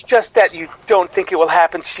 If it's just that you don't think it will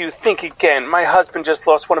happen to you, think again. My husband just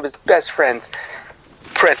lost one of his best friends.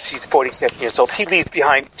 He's 47 years old. He leaves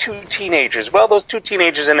behind 2 teenagers. Well, those 2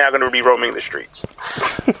 teenagers are now going to be roaming the streets.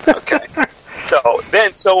 Okay.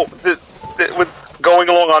 With going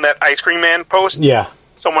along on that ice cream man post,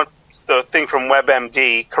 someone the thing from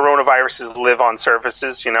WebMD, coronaviruses live on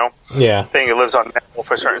surfaces, thing it lives on metal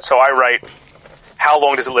for certain. So I write, how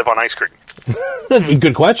long does it live on ice cream?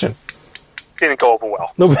 Good question. Didn't go over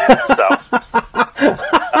well.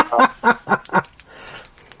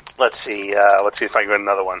 Let's see if I can get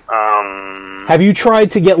another one. Have you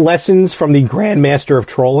tried to get lessons from the Grandmaster of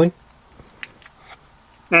Trolling?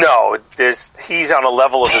 No, he's on a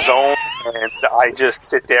level of his own, and I just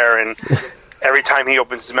sit there, and every time he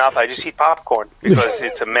opens his mouth, I just eat popcorn because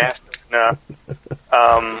it's a master.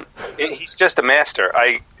 He's just a master.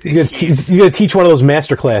 He's going to teach one of those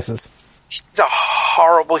master classes. He's a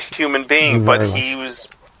horrible human being, but he was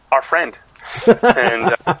our friend,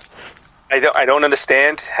 and I don't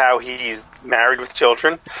understand how he's married with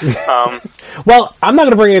children. Well, I'm not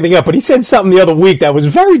going to bring anything up, but he said something the other week that was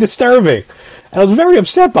very disturbing. I was very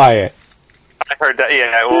upset by it. I heard that.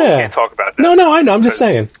 Yeah, we can't talk about that. No, I know. I'm just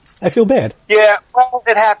saying. I feel bad. Yeah, well,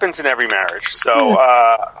 it happens in every marriage. So,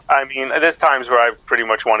 I mean, there's times where I pretty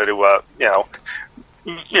much wanted to, I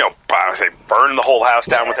would say burn the whole house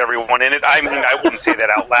down with everyone in it. I mean, I wouldn't say that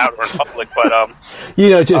out loud or in public, but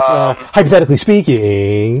hypothetically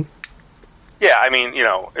speaking. Yeah, I mean,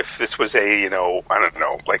 if this was a, I don't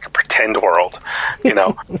know, like a pretend world,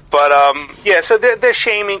 But, so they're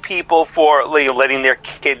shaming people for letting their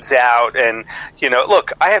kids out. And,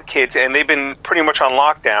 look, I have kids, and they've been pretty much on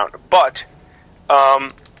lockdown. But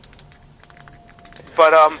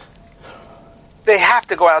they have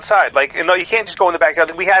to go outside. Like, you can't just go in the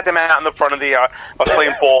backyard. We had them out in the front of the yard. I was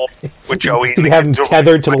playing ball with Joey. Did you have them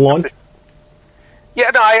tethered to the lawn?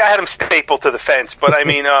 Yeah, no, I had them stapled to the fence. But, I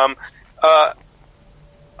mean...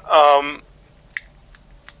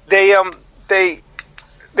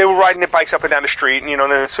 they were riding their bikes up and down the street, and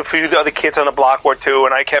there's a few other kids on the block or two,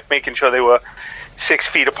 and I kept making sure they were 6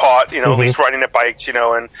 feet apart, at least riding their bikes,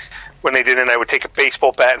 and when they didn't, I would take a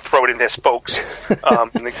baseball bat and throw it in their spokes.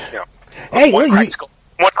 Hey, one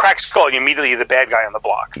crack skull, you immediately the bad guy on the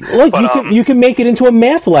block. Look, you can make it into a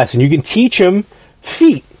math lesson. You can teach them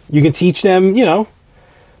feet. You can teach them,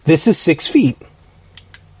 this is 6 feet.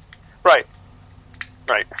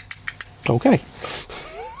 Right. Okay.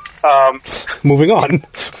 Moving on.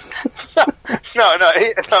 No.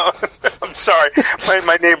 I'm sorry.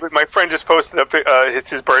 My friend just posted up. It's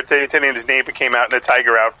his birthday today, and his neighbor came out in a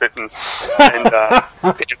tiger outfit and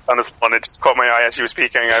danced on his lawn. It just caught my eye as she was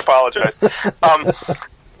speaking. I apologize.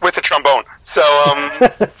 With a trombone. So,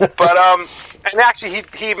 and actually,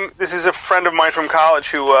 he this is a friend of mine from college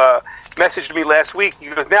who messaged me last week. He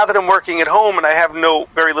goes, now that I'm working at home and I have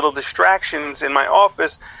very little distractions in my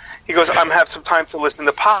office, he goes, I'm have some time to listen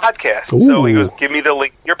to podcasts. Ooh. So he goes, give me the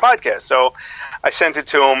link to your podcast. So I sent it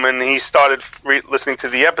to him, and he started listening to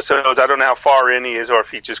the episodes. I don't know how far in he is, or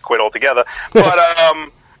if he just quit altogether. But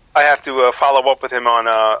I have to follow up with him on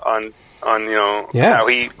yes. how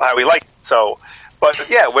he liked it. So. But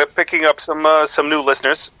yeah, we're picking up some new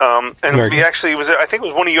listeners, and we actually I think it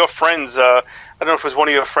was one of your friends. I don't know if it was one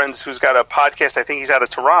of your friends who's got a podcast. I think he's out of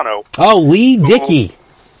Toronto. Oh, Lee Dickey.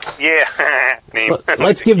 Yeah,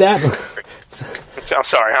 let's give that. I'm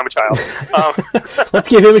sorry, I'm a child. Let's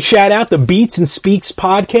give him a shout out. The Beats and Speaks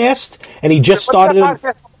podcast, and he just started.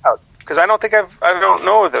 Because I don't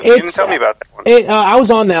know that. You didn't tell me about that one. I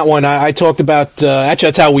was on that one. I talked about. Actually,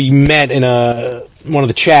 that's how we met in one of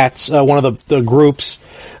the chats, one of the groups,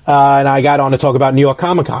 and I got on to talk about New York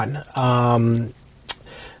Comic Con.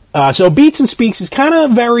 So Beats and Speaks is kind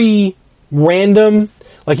of very random.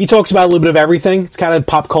 Like, he talks about a little bit of everything. It's kind of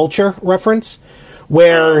pop culture reference.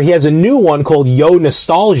 Where he has a new one called Yo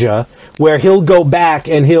Nostalgia, where he'll go back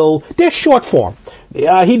and they're short form.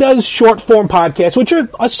 He does short form podcasts, which are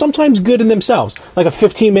sometimes good in themselves. Like a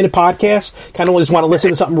 15-minute podcast. Kind of just want to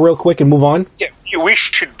listen to something real quick and move on. Yeah, we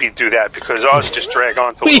should do that, because ours just drag on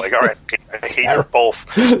until we're like, all right, I hate you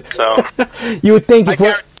both. So you would think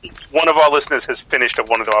one of our listeners has finished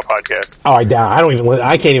one of our podcasts. Oh, I doubt.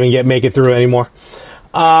 I can't even make it through anymore.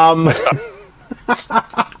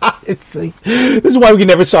 This is why we can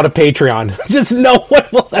never start a Patreon. Just no one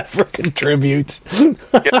will ever contribute. You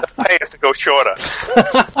have to pay us to go shorter.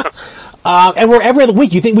 And we're every other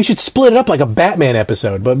week. You think we should split it up like a Batman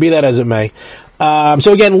episode, but be that as it may.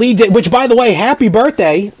 So again, which, by the way, happy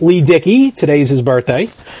birthday, Lee Dickey. Today's his birthday.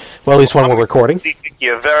 Well, at least when we're recording. Lee Dickey,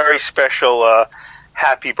 a very special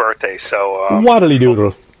happy birthday. So Waddly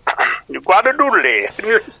doodle.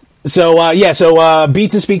 So,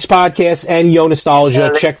 Beats and Speaks podcast and Yo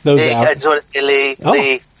Nostalgia. Check those out. I just want to say,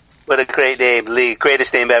 Lee, what a great name. Lee,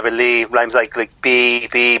 greatest name ever. Lee rhymes like bee,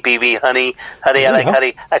 honey. Honey, I like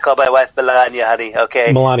honey. I call my wife Melania, honey,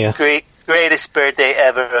 okay? Melania. Greatest birthday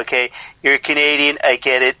ever, okay? You're Canadian, I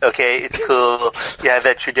get it, okay? It's cool. You have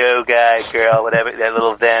that Trudeau guy, girl, whatever, that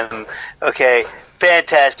little them, okay?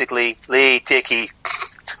 Fantastically, Lee Dickey.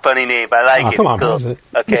 It's a funny name. I like it. Come on, cool. Okay.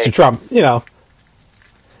 Mr. Trump,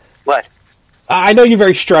 What? I know you're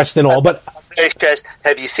very stressed and all, but... I'm very stressed.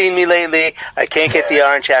 Have you seen me lately? I can't get the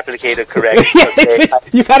orange applicator correct. Okay?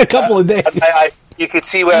 You've had a couple of days. You could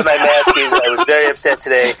see where my mask is. I was very upset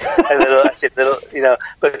today.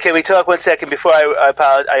 But can we talk 1 second before I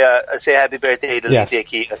apologize? I say happy birthday to Lee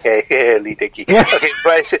Dickey. Okay, Lee Dickey. Okay,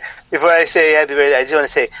 before I say happy birthday, I just want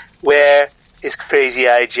to say, where is Crazy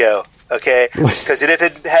Eye Joe? Okay, because if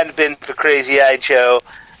it hadn't been for Crazy Eye Joe,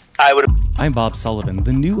 I would have... I'm Bob Sullivan,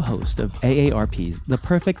 the new host of AARP's The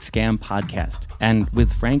Perfect Scam podcast. And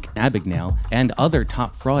with Frank Abagnale and other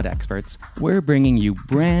top fraud experts, we're bringing you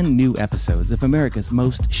brand new episodes of America's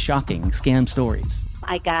most shocking scam stories.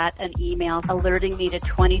 I got an email alerting me to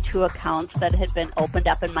 22 accounts that had been opened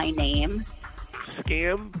up in my name.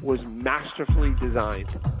 scam was masterfully designed.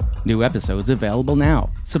 New episodes available now.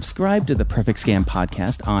 Subscribe to the Perfect Scam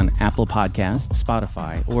podcast on Apple Podcasts,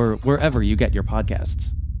 Spotify, or wherever you get your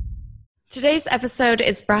podcasts. Today's episode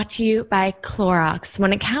is brought to you by Clorox.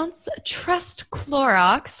 When it counts, trust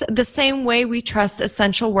Clorox the same way we trust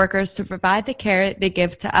essential workers to provide the care they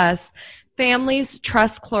give to us. Families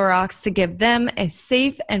trust Clorox to give them a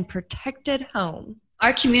safe and protected home.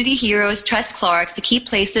 Our community heroes trust Clorox to keep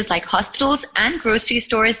places like hospitals and grocery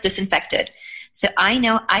stores disinfected. So I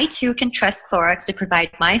know I too can trust Clorox to provide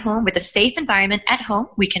my home with a safe environment at home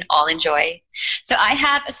we can all enjoy. So I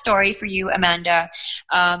have a story for you, Amanda.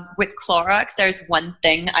 With Clorox, there's one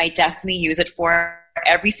thing I definitely use it for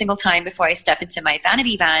every single time before I step into my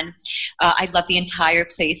vanity van. I love the entire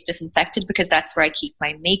place disinfected because that's where I keep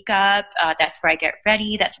my makeup. That's where I get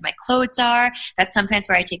ready. That's where my clothes are. That's sometimes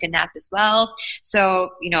where I take a nap as well. So,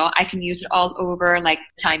 I can use it all over like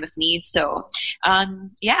time of need. So,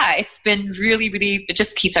 it's been really, it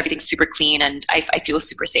just keeps everything super clean and I feel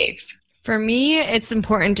super safe. For me, it's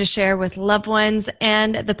important to share with loved ones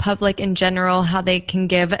and the public in general how they can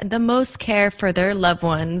give the most care for their loved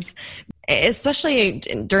ones, especially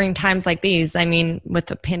during times like these. I mean, with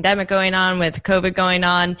the pandemic going on, with COVID going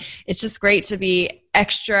on, it's just great to be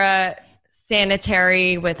extra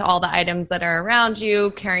sanitary with all the items that are around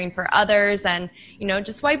you, caring for others, and,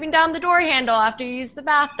 just wiping down the door handle after you use the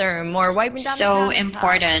bathroom or wiping down so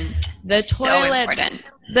important. The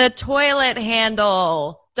toilet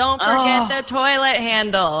handle. Don't forget the toilet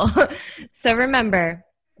handle. So remember,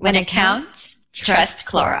 when it counts, trust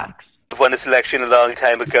Clorox. I won a selection a long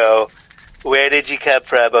time ago. Where did you come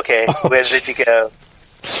from? Okay, where did you go?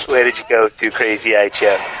 Where did you go to Crazy Eye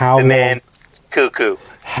Show? The man, cuckoo.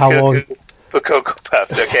 How long? For Cocoa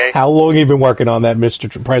Puffs, okay? How long have you been working on that,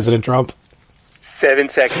 Mr. President Trump? 7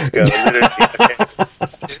 seconds ago, literally. Okay.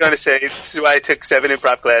 I'm just going to say, this is why I took 7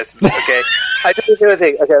 improv classes, okay? I did the other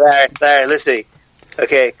thing. Okay, Larry, listen.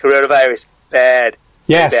 Okay, coronavirus, bad.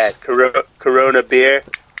 Yes. Bad. Corona beer,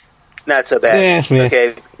 not so bad. Yeah.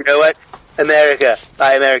 Okay, you know what? America,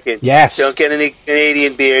 buy American. Yes. Don't get any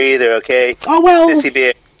Canadian beer either, okay? Oh, well. Sissy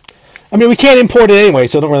beer. I mean, we can't import it anyway,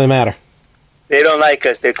 so it don't really matter. They don't like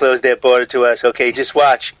us. They closed their border to us, okay? Just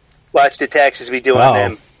watch. Watch the taxes we do on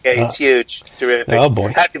them. Okay, it's huge. Terrific. Oh,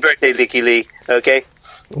 boy. Happy birthday, Licky Lee, okay?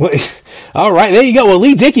 All right, there you go. Well,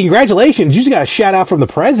 Lee Dickey, congratulations. You just got a shout-out from the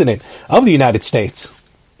President of the United States.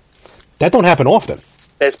 That don't happen often.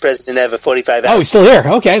 Best president ever, 45 hours. Oh, he's still here.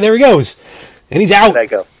 Okay, there he goes. And he's out. Where'd I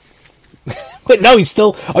go? But no, he's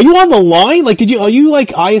still... Are you on the line? Like, are you, like,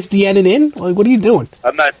 ISDNing in? Like, what are you doing?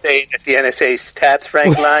 I'm not saying that the NSA's tapped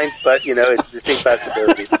Frank lines, but, it's a distinct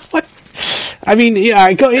possibility. I mean,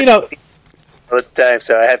 I go, all the time,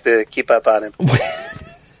 so I have to keep up on him.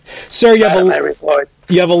 Sir, you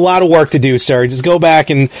have a lot of work to do, sir. Just go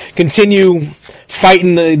back and continue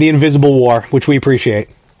fighting the invisible war, which we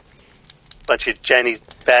appreciate. Bunch of Chinese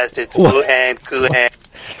bastards. Wuhan.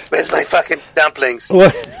 Where's my fucking dumplings?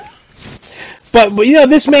 But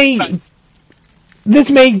this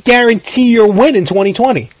may guarantee your win in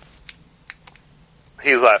 2020.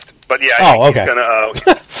 He left, but yeah, I think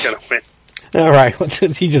he's gonna win. All right,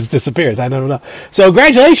 he just disappears. I don't know. So,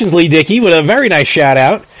 congratulations, Lee Dickey, with a very nice shout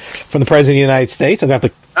out from the President of the United States. Not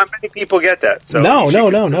many people get that. So no,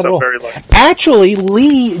 not at all. Actually,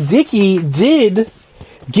 Lee Dickey did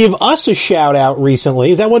give us a shout out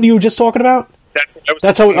recently. Is that what you were just talking about?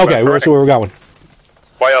 That's how. Okay, that's where we're going.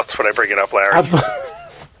 Why else would I bring it up, Larry?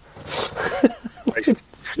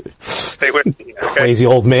 Stay with me. Okay? Crazy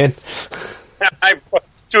old man.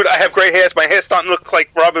 Dude, I have gray hairs. My hair's starting to look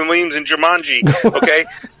like Robin Williams in Jumanji, okay?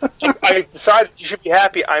 I decided you should be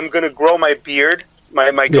happy. I'm going to grow my beard,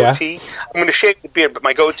 my goatee. I'm going to shave the beard, but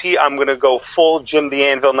my goatee, I'm going to go full Jim the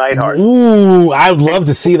Anvil Neidhart. Ooh, I would love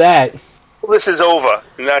to see that. This is over.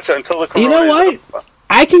 And that's until the corona. You know what?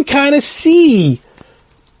 I can kind of see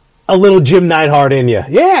a little Jim Neidhart in you.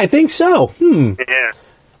 Yeah, I think so. Yeah.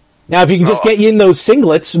 Now, if you can just get you in those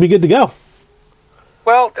singlets, it'll be good to go.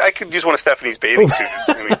 Well, I could use one of Stephanie's bathing suits.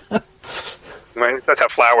 It does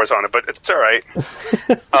have flowers on it, but it's all right.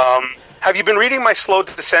 Have you been reading my slow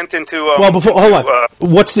descent into... hold on.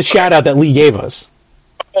 What's the shout-out that Lee gave us?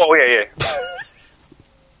 Oh, yeah.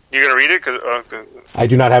 You going to read it? 'Cause, I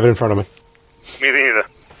do not have it in front of me. Me neither.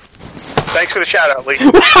 Thanks for the shout-out, Lee.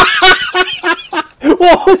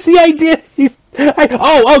 What was the idea?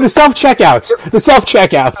 The self-checkouts. The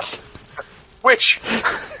self-checkouts. Which,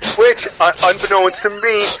 unbeknownst to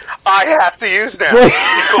me, I have to use now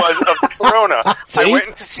because of the corona. See? I went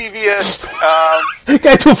into CVS.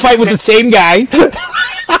 Got into a fight with the same guy.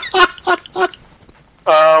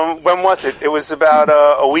 When was it? It was about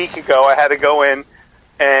a week ago. I had to go in,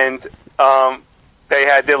 and they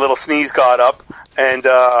had their little sneeze guard up, and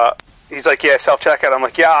he's like, yeah, self-checkout. I'm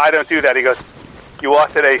like, yeah, I don't do that. He goes, you are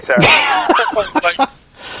today, sir. Like,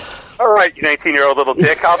 all right, you 19-year-old little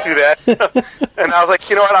dick, I'll do that. And I was like,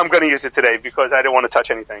 you know what, I'm going to use it today because I didn't want to touch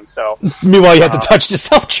anything. So meanwhile, you had to touch the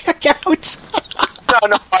self-checkout.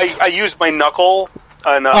 No, I used my knuckle.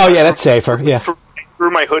 And, oh, yeah, that's safer, yeah.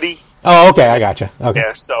 Through my hoodie. Oh, okay, I gotcha. Okay.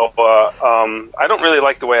 Yeah, so I don't really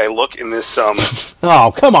like the way I look in this.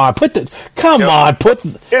 Oh, come on, put. Here's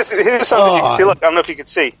something you can see. Look, I don't know if you can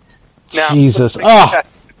see. Now, Jesus. Oh.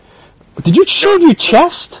 Did you shave your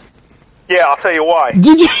chest? Yeah, I'll tell you why.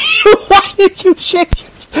 Did you? Why did you shave?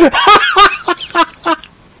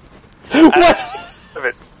 What?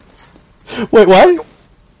 Wait, what?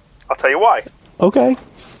 I'll tell you why. Okay.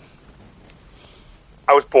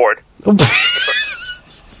 I was bored.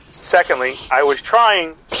 Secondly, I was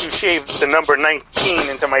trying to shave the number 19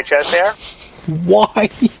 into my chest hair. Why?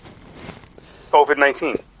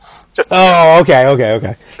 COVID-19.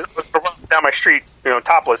 Okay. Down my street,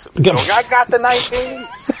 topless. I got the 19,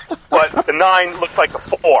 but the 9 looked like a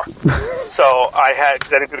 4. So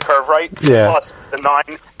because I didn't do the curve right. Yeah. Plus the 9,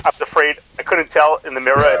 I was afraid I couldn't tell in the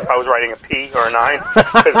mirror if I was writing a P or a 9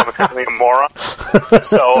 because I'm apparently a moron.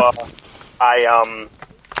 So I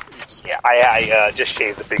just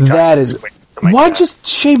shaved the big. That is. Why just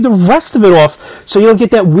shave the rest of it off so you don't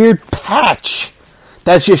get that weird patch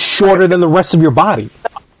that's just shorter than the rest of your body?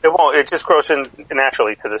 It won't. It just grows in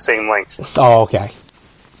naturally to the same length. Oh, okay.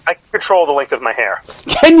 I can control the length of my hair.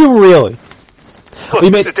 Can you really?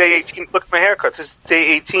 Look, this is day 18. Look at my haircut. This is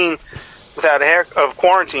day 18 without a hair of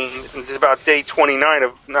quarantine. This is about day 29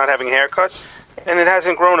 of not having a haircut, and it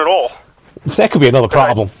hasn't grown at all. That could be another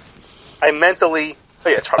problem. I mentally. Oh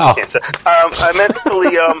yeah, it's probably cancer.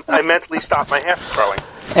 I mentally stopped my hair from growing.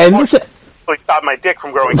 And stopped my dick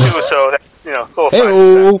from growing too. So that, it's a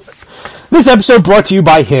little sign. This episode brought to you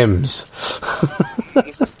by Hims. Maybe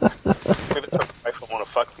it's my wife will want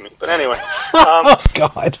to fuck me, but anyway. Oh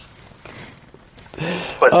God.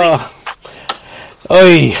 But see.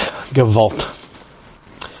 Oy, Gewalt.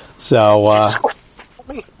 So,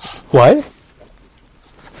 what?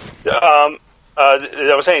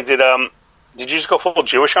 I was saying, did you just go full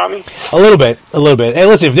Jewish on me? A little bit. Hey,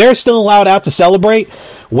 listen, if they're still allowed out to celebrate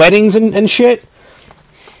weddings and shit,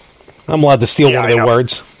 I'm allowed to steal one of their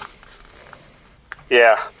words.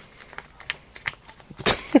 Yeah.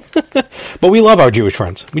 But we love our Jewish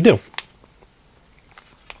friends. We do.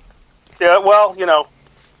 Yeah, well,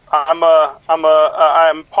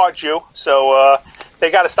 I'm part Jew, so they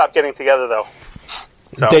got to stop getting together, though.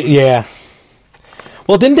 So. Yeah.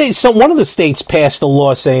 Well, didn't they? So one of the states passed a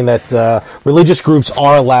law saying that religious groups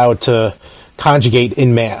are allowed to conjugate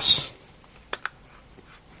in mass.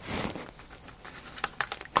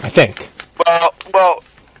 I think. Well,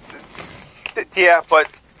 yeah, but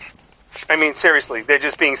I mean, seriously, they're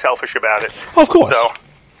just being selfish about it. Of course. So.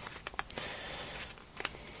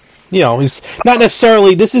 It's not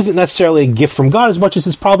necessarily. This isn't necessarily a gift from God as much as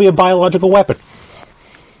it's probably a biological weapon.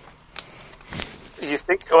 You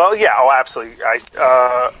think? Well, yeah. Oh, absolutely.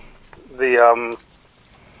 The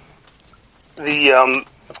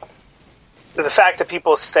fact that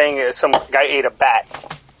people are saying some guy ate a bat.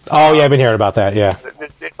 Oh yeah, I've been hearing about that. Yeah.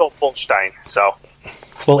 It's all Bullstein. So.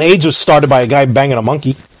 Well, AIDS was started by a guy banging a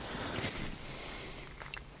monkey.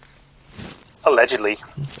 Allegedly.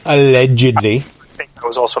 I think that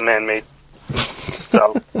was also man-made.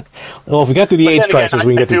 So. Well, if we got through the AIDS crisis,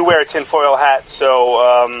 we can get through. I do wear a tinfoil hat,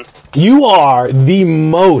 so. You are the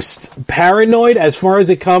most paranoid as far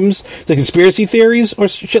as it comes to conspiracy theories or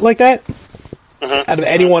shit like that. Mm-hmm. Out of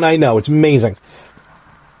anyone I know, it's amazing.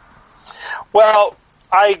 Well,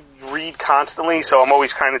 I read constantly, so I'm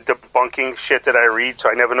always kind of debunking shit that I read, so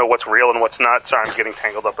I never know what's real and what's not. So I'm getting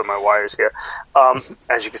tangled up in my wires here.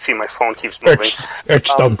 As you can see, my phone keeps moving.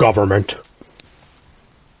 It's the government.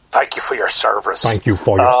 Thank you for your service. Thank you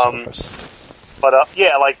for your service. But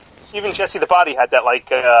yeah, like even Jesse the Body had that. Like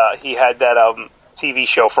he had that TV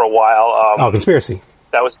show for a while. Conspiracy.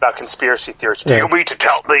 That was about conspiracy theories. Do you mean to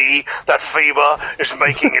tell me that FEMA is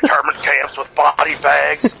making internment camps with body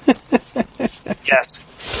bags? Yes.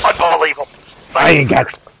 Unbelievable. I ain't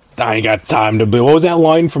got time to believe. What was that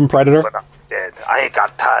line from Predator? But I'm dead. I ain't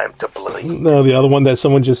got time to believe. No, the other one that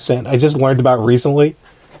someone just sent. I just learned about recently.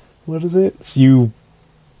 What is it? It's you.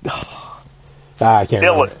 I can't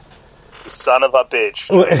remember. Son of a bitch.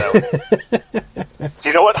 Do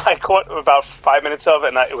you know what I caught about 5 minutes of?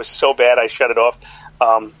 And it was so bad I shut it off.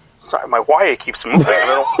 Sorry, my wire keeps moving. I don't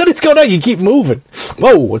know. What is going on? You keep moving.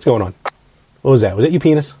 Whoa, what's going on? What was that? Was that your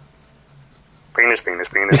penis? Penis.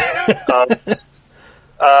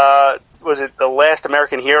 Was it The Last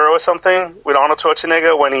American Hero or something with Arnold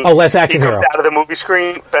Schwarzenegger when he Last Action comes Hero out of the movie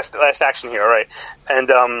screen? Last Action Hero, right? And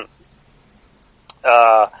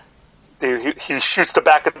he shoots the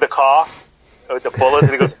back of the car with the bullets,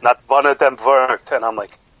 and he goes, "Not one of them worked." And I'm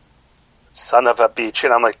like, "Son of a bitch!"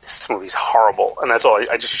 And I'm like, "This movie's horrible." And that's all.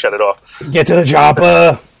 I just shut it off. Get to the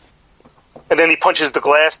chopper. And then he punches the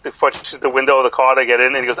glass, punches the window of the car to get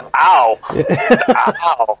in, and he goes, "Ow,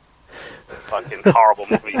 ow." Fucking horrible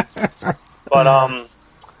movie. But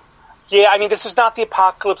yeah, I mean, this is not the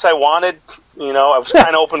apocalypse I wanted. You know, I was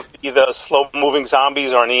kind of hoping for either slow-moving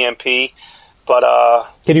zombies or an EMP. But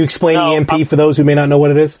can you explain EMP for those who may not know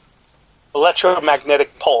what it is?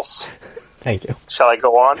 Electromagnetic pulse. Thank you. Shall I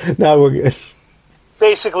go on? No, we're good.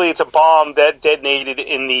 Basically, it's a bomb that detonated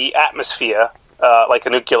in the atmosphere, like a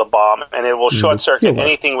nuclear bomb, and it will short-circuit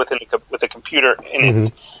anything with a computer in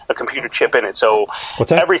it, a computer chip in it. So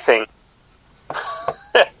what's that? Everything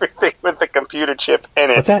with the computer chip in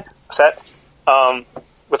it. What's that?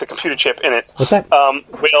 With a computer chip in it. What's that?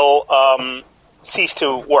 Will cease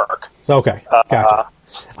to work. Okay, gotcha.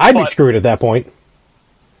 I'd be screwed at that point.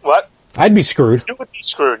 What? I'd be screwed. You would be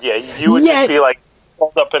screwed. Yeah, you would just be like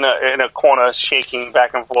pulled up in a corner, shaking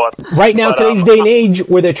back and forth. Right now, today's day and age,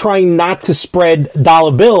 where they're trying not to spread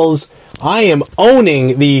dollar bills, I am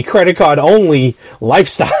owning the credit card only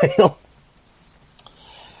lifestyle.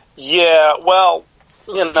 Yeah, well,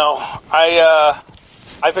 you know,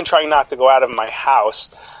 I've been trying not to go out of my house.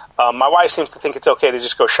 My wife seems to think it's okay to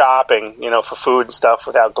just go shopping, you know, for food and stuff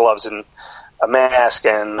without gloves and a mask.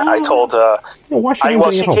 And I told her,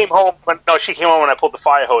 she came home when I pulled the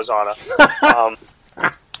fire hose on her.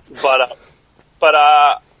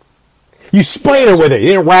 But you sprayed her with it. You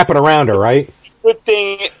didn't wrap it around her, right? Good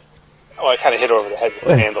thing. Oh, I kind of hit her over the head with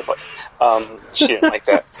the handle, but she didn't like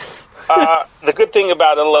that. The good thing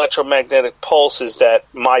about an electromagnetic pulse is that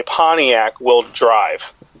my Pontiac will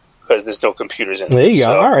drive because there's no computers in it. There you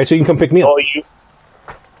go. All right, so you can come pick me up.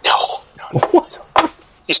 No.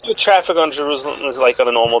 You see what traffic on Jerusalem is like on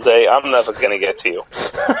a normal day? I'm never going to get to you.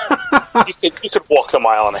 You could walk the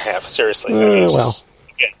mile and a half, seriously.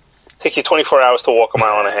 Take you 24 hours to walk a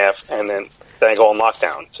mile and a half, and then go on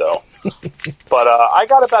lockdown. So, but I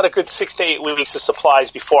got about a good 6 to 8 weeks of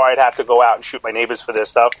supplies before I'd have to go out and shoot my neighbors for their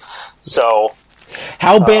stuff. So,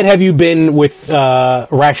 how bad have you been with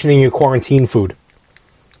rationing your quarantine food?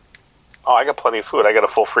 Oh, I got plenty of food. I got a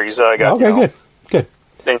full freezer. I got good.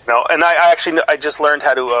 You know, and I just learned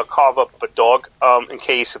how to carve up a dog in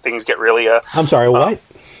case things get really. I'm sorry. What?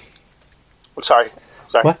 I'm sorry.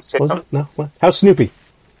 What? No. What? How's Snoopy?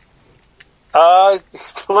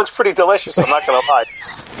 It looks pretty delicious. I'm not going to lie.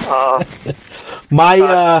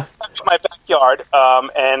 My backyard,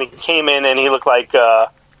 and he came in and he looked like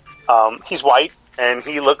he's white, and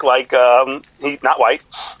he looked like he's not white.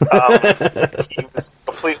 He was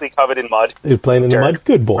completely covered in mud. He was playing in the mud.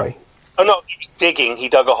 Good boy. Oh no, he was digging. He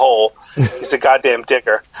dug a hole. He's a goddamn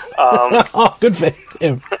digger. Oh, good for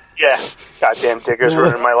him. Yeah, goddamn diggers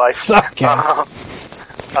ruining my life.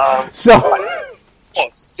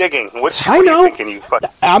 Digging. What are you thinking?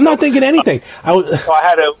 I'm not thinking anything.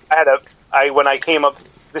 When I came up.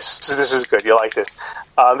 This is good. You like this?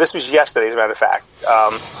 This was yesterday, as a matter of fact.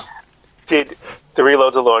 Did 3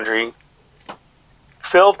 loads of laundry,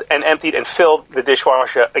 filled and emptied and filled the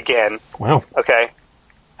dishwasher again. Wow. Okay.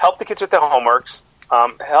 Helped the kids with their homeworks.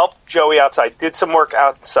 Helped Joey outside. Did some work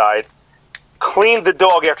outside. Cleaned the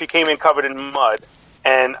dog after he came in covered in mud.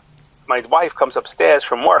 And my wife comes upstairs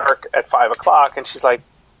from work at 5 o'clock, and she's like,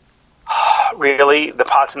 "Really? The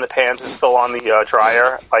pots and the pans is still on the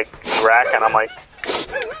dryer, like the rack?" And I'm like,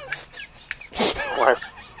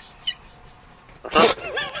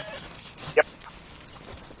 "Yep.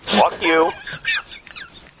 Fuck you."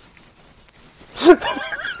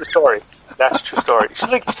 True story. That's a true story.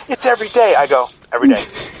 She's like, "It's every day." I go, "Every day."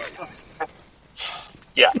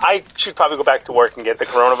 Yeah, I should probably go back to work and get the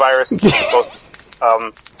coronavirus.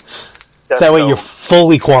 That way you're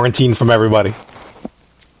fully quarantined from everybody.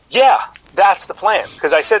 Yeah, that's the plan.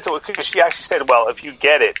 Because I said to her, because she actually said, "Well, if you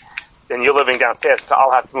get it, then you're living downstairs, so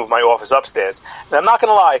I'll have to move my office upstairs." And I'm not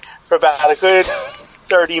going to lie, for about a good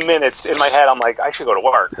 30 minutes in my head, I'm like, I should go to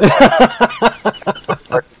work.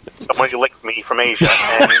 Someone licked me from Asia,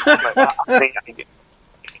 and it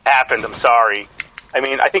happened. I'm sorry. I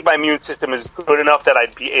mean, I think my immune system is good enough that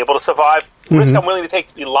I'd be able to survive. The risk I'm willing to take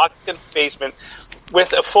to be locked in the basement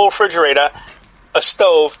with a full refrigerator, a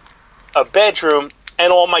stove, a bedroom,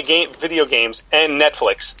 and all my video games, and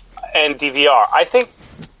Netflix, and DVR. I think,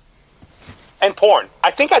 and porn.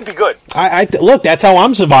 I think I'd be good. Look, that's how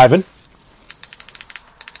I'm surviving.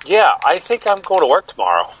 Yeah, I think I'm going to work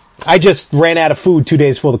tomorrow. I just ran out of food 2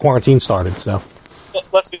 days before the quarantine started, so. Well,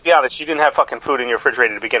 let's be honest, you didn't have fucking food in your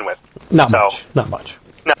refrigerator to begin with. Not much.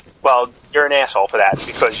 No, well, you're an asshole for that,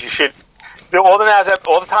 because you should... All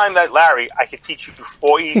the time that Larry, I could teach you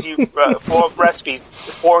 4 recipes,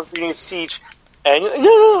 4 ingredients each, and no,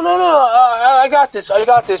 I got this.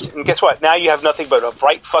 And guess what? Now you have nothing but a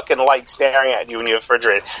bright fucking light staring at you in your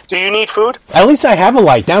refrigerator. Do you need food? At least I have a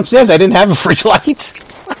light. Downstairs I didn't have a fridge light.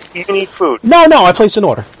 You need food. No, I placed an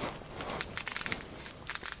order.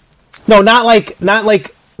 No, not like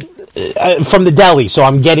from the deli, so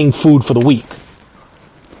I'm getting food for the week.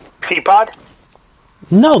 Peapod?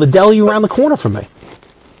 No, the deli around the corner from me. What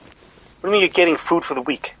do you mean you're getting food for the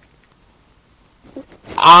week?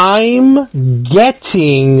 I'm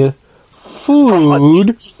getting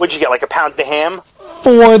food. What'd you get, like a pound of ham?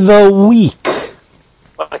 For the week.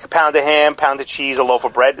 Like a pound of ham, pound of cheese, a loaf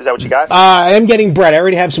of bread? Is that what you got? I am getting bread. I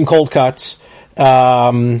already have some cold cuts.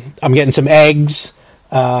 I'm getting some eggs.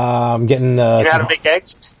 I'm getting... you know how to make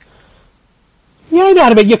eggs? Yeah, I know how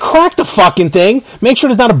to make... You crack the fucking thing, make sure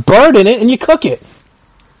there's not a bird in it, and you cook it.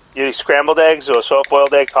 You do scrambled eggs or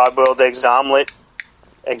soft-boiled eggs, hard-boiled eggs, omelet,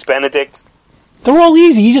 eggs Benedict? They're all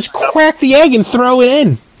easy. You just crack the egg and throw it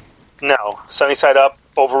in. No. Sunny side up,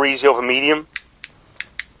 over easy, over medium.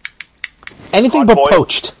 Anything but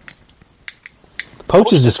poached.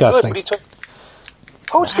 Poached is disgusting.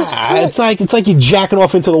 Poached is good. It's like you're jacking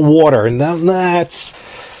off into the water, and that's...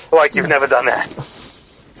 Like you've never done that.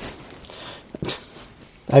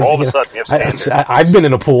 All of a sudden, you have standard. I've been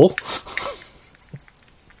in a pool.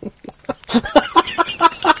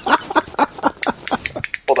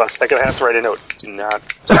 Hold on a second, I have to write a note. Do not.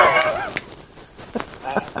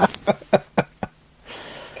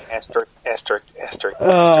 Asterisk.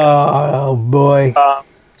 Oh, boy.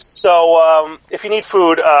 So, if you need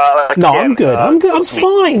food... I'm good. I'm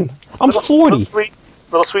fine. I'm 40.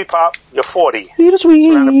 Little sweet pop, you're 40. Little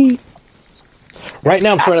sweet. Right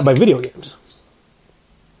now, I'm surrounded by video games.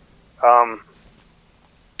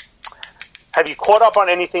 Have you caught up on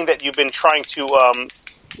anything that you've been trying to,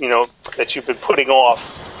 that you've been putting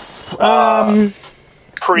off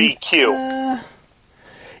pre-Q?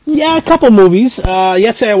 Yeah, a couple movies.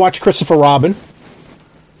 Yesterday I watched Christopher Robin,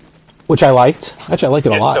 which I liked. Actually, I liked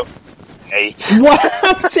it a lot. What?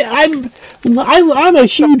 I'm a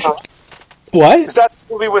huge... What? Is that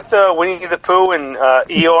the movie with Winnie the Pooh and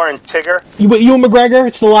Eeyore and Tigger? Ewan McGregor?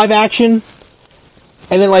 It's the live action.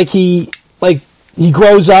 And then, he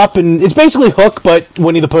grows up, and it's basically Hook, but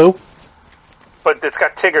Winnie the Pooh. But it's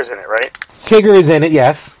got Tiggers in it, right? Tigger is in it,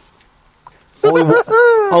 yes.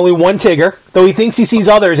 Only one Tigger, though he thinks he sees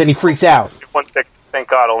others, and he freaks out. One Tigger. Thank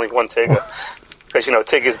God, only one Tigger. Because,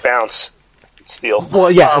 Tiggers bounce and steal.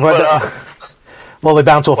 Well, yeah. Well, they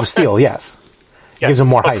bounce off of steel, yes. It gives them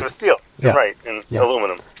more height. Off of steel, yeah. Right, and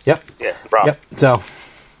aluminum. Yep. Yeah, Rob. Yep, so...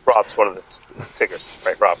 Rob's one of the Tiggers.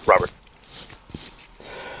 Right, Robert.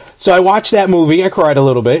 So I watched that movie. I cried a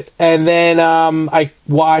little bit, and then I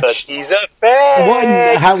watched. But he's a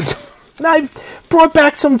fag. I brought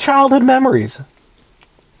back some childhood memories.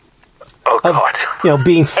 Oh God! Of,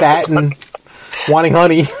 being fat and wanting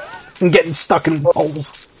honey and getting stuck in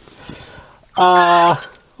holes.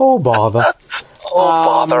 Oh bother!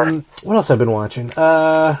 What else have I been watching?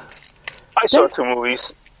 I saw 2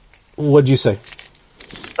 movies. What'd you say?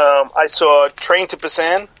 I saw Train to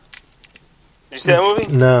Busan. Did you see that movie?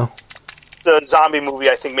 No. The zombie movie,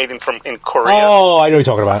 I think, made in Korea. Oh, I know what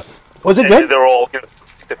you're talking about. Was it good? They're all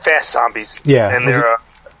they're fast zombies. Yeah. And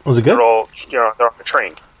was it good? They're all they're on a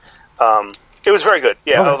train. It was very good.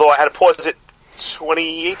 Yeah. Okay. Although I had to pause it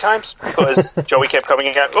 28 times because Joey kept coming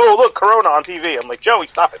in. Oh, look, Corona on TV. I'm like, Joey,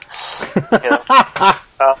 stop it.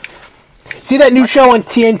 See that new show on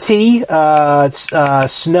TNT?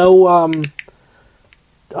 It's Snow.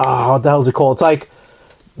 What the hell is it called? It's like.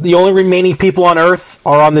 The only remaining people on Earth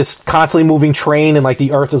are on this constantly moving train, and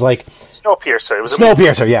the Earth is like Snowpiercer. It was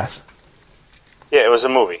Snowpiercer. Yes. Yeah, it was a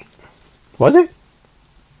movie. Was it?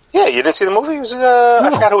 Yeah, you didn't see the movie? It was. I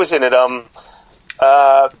forgot who was in it.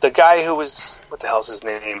 The guy who was what the hell's his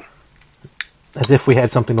name? As if we had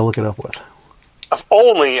something to look it up with. If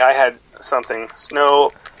only I had something.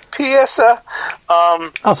 Snowpiercer.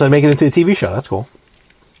 So they make it into a TV show. That's cool.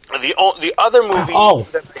 The other movie.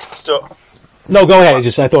 That I saw. No, go ahead.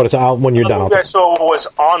 I thought it's out when you're done. The movie I saw was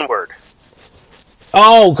Onward.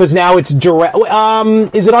 Oh, because now it's direct.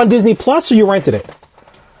 Is it on Disney Plus or you rented it?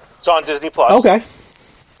 It's on Disney Plus. Okay.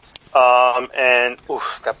 And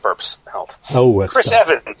that burps helped. Oh, Chris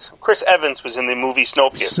Evans. Chris Evans was in the movie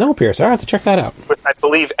Snowpiercer. Snowpiercer. I have to check that out. With, I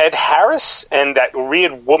believe, Ed Harris and that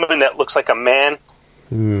weird woman that looks like a man.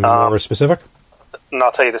 More specific? and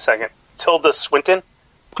I'll tell you in a second. Tilda Swinton.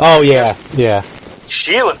 Oh, yeah.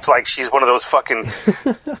 She looks like she's one of those fucking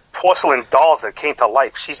porcelain dolls that came to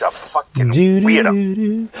life. She's a fucking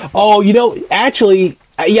weirdo. Oh, actually,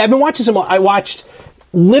 I've been watching some. I watched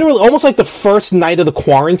literally almost like the first night of the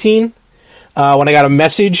quarantine when I got a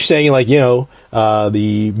message saying, like,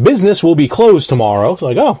 the business will be closed tomorrow. So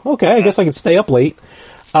like, oh, okay, I guess I can stay up late.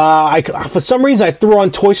 For some reason, I threw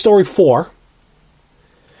on Toy Story 4.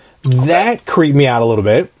 Okay. That creeped me out a little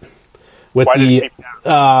bit. With the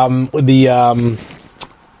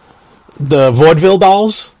vaudeville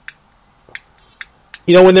dolls,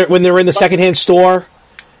 when they're in the secondhand store,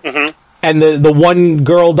 and the one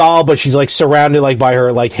girl doll, but she's like surrounded like by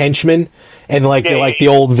her like henchmen, and like they're like the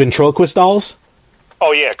old ventriloquist dolls.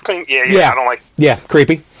 Oh yeah, I don't like. Yeah,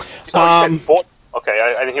 creepy. Okay, I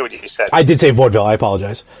didn't hear what you said. I did say vaudeville. I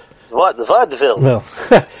apologize. What the vaudeville? Well,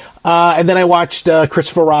 and then I watched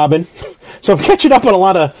Christopher Robin. So I'm catching up on a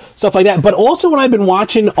lot of stuff like that. But also what I've been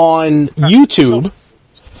watching on YouTube.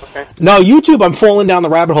 Okay. No, YouTube, I'm falling down the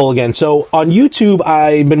rabbit hole again. So on YouTube,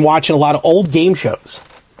 I've been watching a lot of old game shows.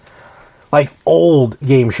 Like old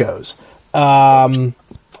game shows.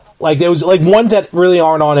 Like there was like ones that really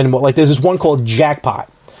aren't on anymore. Like there's this one called Jackpot.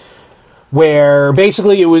 Where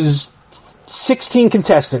basically it was 16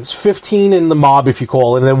 contestants, 15 in the mob if you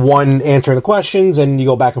call it, and then one answering the questions, and you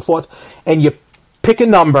go back and forth. And you pick a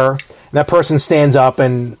number. That person stands up,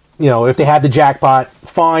 and if they have the jackpot,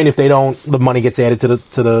 fine. If they don't, the money gets added to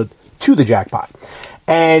the jackpot.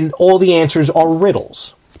 And all the answers are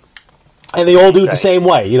riddles, and they all do it the same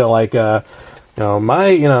way. I am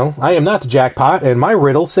not the jackpot, and my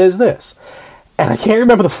riddle says this. And I can't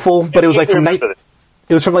remember the full, but it was like from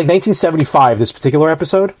 1975. This particular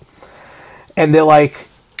episode, and they're like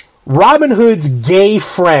Robin Hood's gay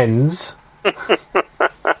friends.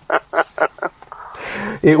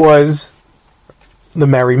 It was the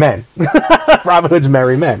Merry Men. Robin Hood's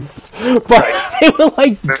Merry Men. But they were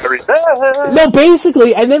like, no,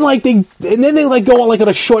 basically, and then they go on like on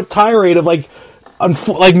a short tirade of like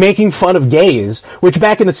making fun of gays, which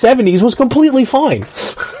back in the 70s was completely fine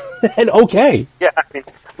and okay. Yeah, I mean,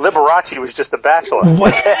 Liberace was just a bachelor.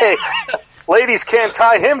 Hey, ladies can't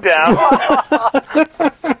tie him down.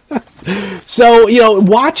 So,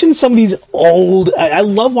 watching some of these old... I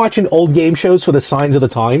love watching old game shows for the signs of the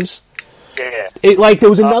times. Yeah. There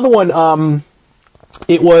was another one,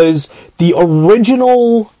 it was the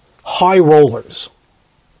original High Rollers.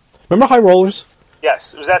 Remember High Rollers?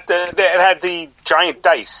 Yes. Was that it had the giant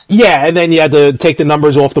dice. Yeah, and then you had to take the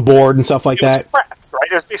numbers off the board and stuff like that. Craps,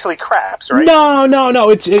 right? It was basically craps, right? No.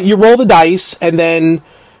 You roll the dice, and then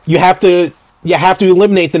you have to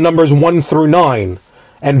eliminate the numbers 1 through 9.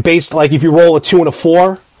 And if you roll a 2 and a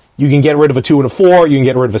 4, you can get rid of a 2 and a 4, you can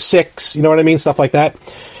get rid of a 6, you know what I mean? Stuff like that.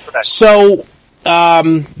 Okay. So, me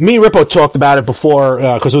and Rippo talked about it before,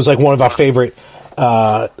 because it was like one of our favorite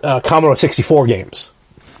Commodore 64 games,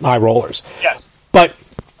 High Rollers. Yes. But I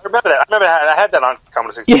remember that. I had that on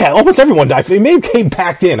Commodore 64. Yeah, almost everyone died. It may have came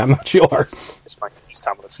packed in, I'm not sure. It's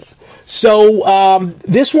Commodore 64. So,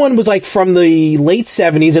 this one was like from the late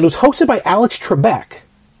 70s, and it was hosted by Alex Trebek.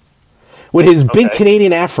 With his big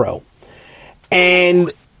Canadian afro. And...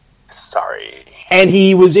 Sorry. And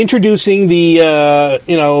he was introducing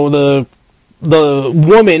the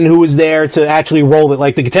woman who was there to actually roll it.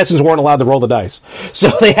 Like, the contestants weren't allowed to roll the dice. So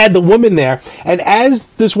they had the woman there. And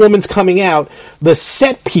as this woman's coming out, the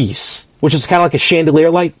set piece, which is kind of like a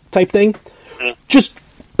chandelier light type thing, just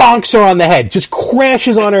bonks her on the head. Just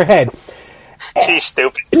crashes on her head. She's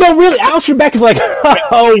stupid. No, really. Alex Trebek is like,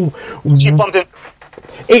 oh... She bumped in...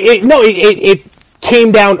 It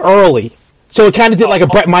came down early, so it kind of did like a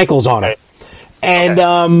Bret Michaels on it, and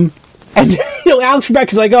Alex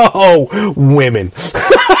Trebek is like, oh, women.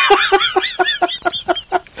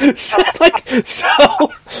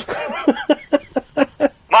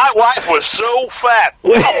 My wife was so fat.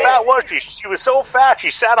 How fat was she? She was so fat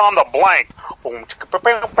she sat on the blank.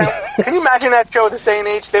 Can you imagine that show this day and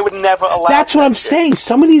age? They would never allow. That's what I'm saying.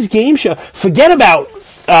 Some of these game shows. Forget about.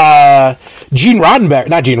 Gene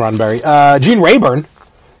Rayburn,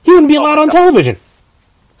 he wouldn't be allowed on television.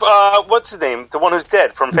 What's his name? The one who's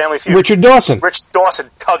dead from Family Feud. Richard Dawson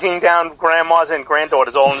tugging down grandmas and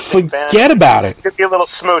granddaughters all in the same band. Forget about it. Give me a little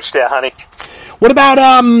smooch there, honey. What about,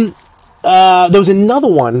 there was another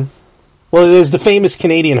one. Well, there's the famous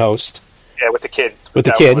Canadian host. Yeah, with the kid.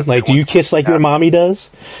 Like, do you kiss like your mommy does?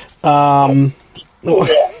 As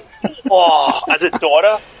a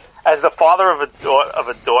daughter, as the father of a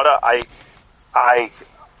daughter, I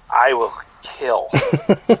will kill.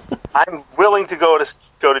 I'm willing to go to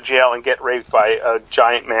jail and get raped by a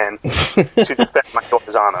giant man to defend my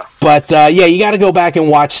daughter's honor. But you got to go back and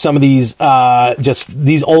watch some of these. Just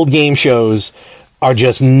these old game shows are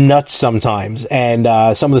just nuts sometimes, and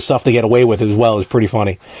some of the stuff they get away with as well is pretty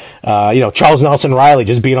funny. Charles Nelson Riley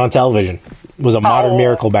just being on television was a modern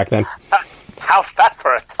miracle back then. How's that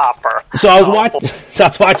for a topper? So I was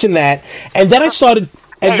watching that, and then I started.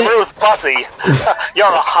 Hey, Ruth Buzzy, you're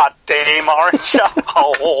a hot dame, aren't you?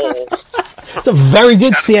 Oh. It's a very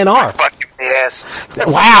good CNR. Yes.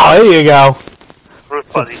 Wow, there you go.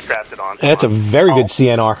 Ruth Buzzy strapped it on. That's a very good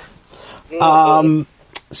CNR.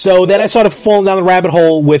 So then I started falling down the rabbit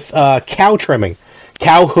hole with cow trimming.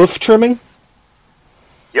 Cow hoof trimming.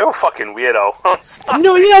 You're a fucking weirdo.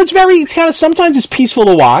 No, it's kind of, sometimes it's peaceful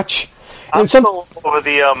to watch. I'm still over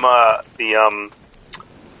the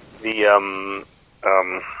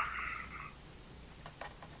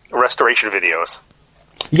restoration videos.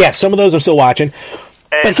 Yeah, some of those I'm still watching.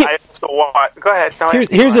 And I also watch. Go ahead.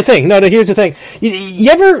 Here's the thing. Here's the thing.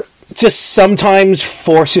 You ever just sometimes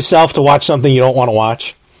force yourself to watch something you don't want to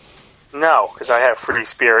watch? No, because I have free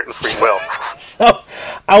spirit and free will. So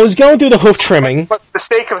I was going through the hoof trimming. But for the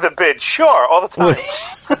sake of the bid, sure, all the time.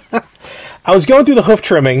 I was going through the hoof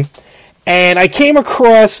trimming, and I came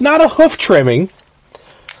across not a hoof trimming.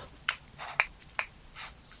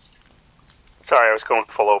 Sorry, I was going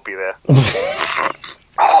full Opie there.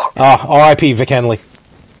 R.I.P. Vic Henley.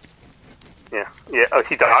 Yeah. Oh,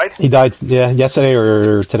 he died? He died, yesterday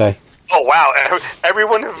or today. Oh, wow.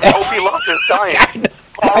 Everyone who Opie loved is dying.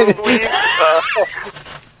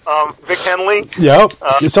 Vic Henley. Yep.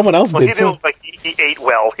 Someone else did, he didn't look like he ate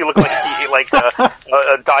well. He looked like he ate like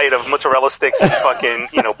a diet of mozzarella sticks and fucking,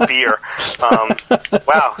 beer.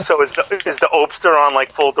 Wow. So is the Opster on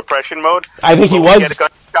like full depression mode? I think he was. Get a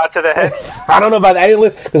gunshot to the head? I don't know about that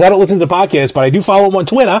because I don't listen to podcasts, but I do follow him on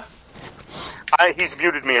Twitter. He's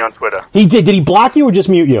muted me on Twitter. He did. Did he block you or just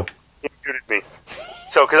mute you? He muted me.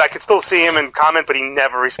 So, because I could still see him and comment, but he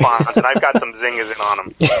never responds, and I've got some zingers in on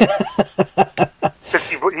him. Because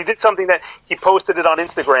he did something that he posted it on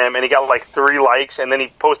Instagram, and he got like 3 likes, and then he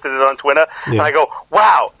posted it on Twitter, and I go,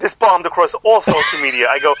 wow, this bombed across all social media.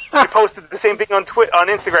 I go, you posted the same thing on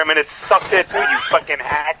Instagram, and it sucked there too, you fucking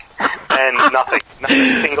hack. And nothing, not a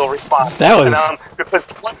single response. That was... And, because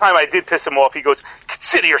one time I did piss him off, he goes,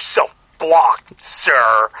 consider yourself blocked,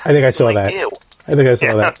 sir. I think I saw that. Ew. I think I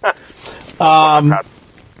saw that.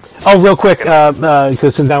 Real quick,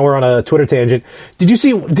 because since now we're on a Twitter tangent, did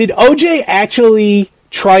OJ actually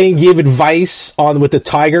try and give advice with the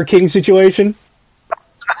Tiger King situation?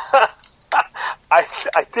 I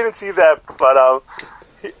didn't see that, but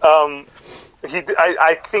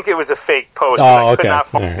I think it was a fake post. Oh, okay. I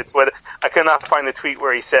could not find the tweet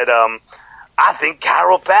where he said, I think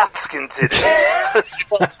Carol Baskin did it.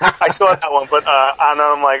 I saw that one, but and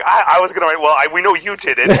I'm like, I was going to write, well, we know you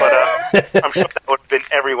did it, but I'm sure that would have been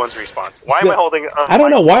everyone's response. Why am I holding... I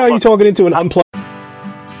don't know. Why are you talking into an unplugged...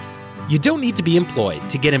 You don't need to be employed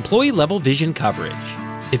to get employee-level vision coverage.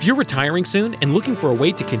 If you're retiring soon and looking for a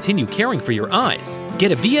way to continue caring for your eyes,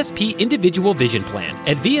 get a VSP individual vision plan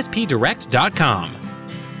at VSPdirect.com.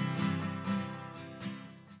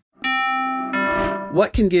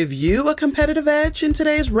 What can give you a competitive edge in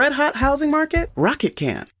today's red-hot housing market? Rocket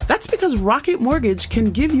can. That's because Rocket Mortgage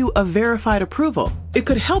can give you a verified approval. It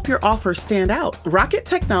could help your offer stand out. Rocket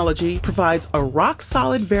Technology provides a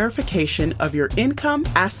rock-solid verification of your income,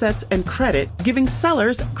 assets, and credit, giving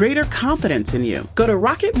sellers greater confidence in you. Go to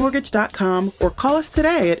rocketmortgage.com or call us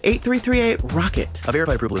today at 8338-ROCKET. A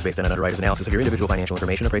verified approval is based on an underwriter's analysis of your individual financial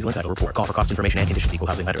information, appraisal, and title report. Call for cost information and conditions. Equal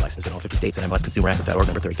housing lender licensed in all 50 states and MLSConsumerAccess.org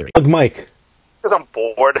number 3030. Mike. Because I'm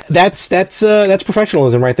bored. That's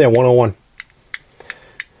professionalism right there, 101.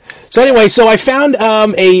 So anyway, I found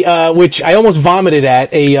which I almost vomited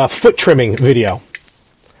at, a foot trimming video.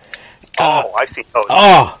 I've seen those.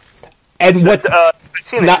 And what? I've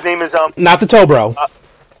seen it. His name is not the Tobro.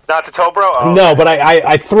 Not the Tobro. Oh, no, okay. but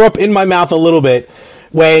I threw up in my mouth a little bit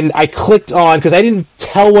when I clicked on, because I didn't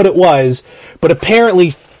tell what it was, but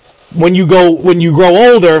apparently when you grow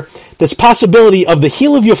older, there's possibility of the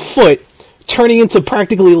heel of your foot turning into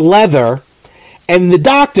practically leather, and the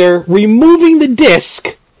doctor removing the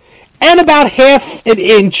disc and about half an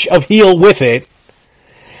inch of heel with it,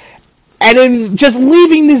 and then just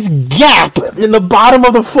leaving this gap in the bottom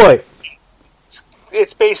of the foot.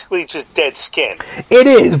 It's basically just dead skin. It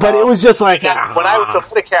is, but it was just like... When I was a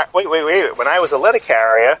letter carrier... Wait. When I was a letter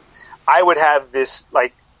carrier, I would have this,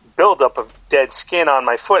 like, buildup of dead skin on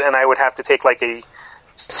my foot, and I would have to take, like, a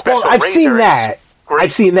special razor.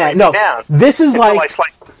 I've seen that. No, this is like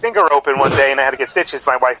finger open one day and I had to get stitches.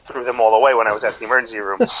 My wife threw them all away when I was at the emergency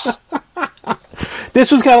room.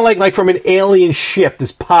 This was kind of like from an alien ship,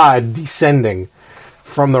 this pod descending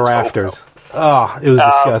from the rafters. Oh, it was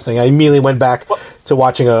disgusting. I immediately went back to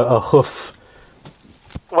watching a hoof.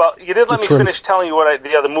 Well, you didn't let me finish telling you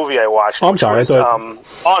the other movie I watched. Oh, I'm sorry. Was,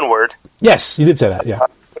 Onward. Yes, you did say that, yeah.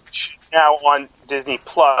 Which now on Disney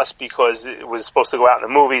Plus because it was supposed to go out in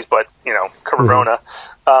the movies, but, Corona.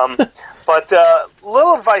 But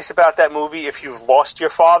little advice about that movie, if you've lost your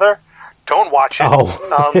father, don't watch it.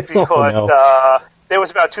 Because there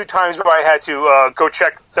was about 2 times where I had to go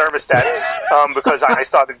check the thermostat because I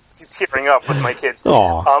started tearing up with my kids.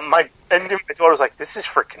 My daughter was like, "This is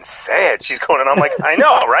freaking sad." She's going, and I'm like, "I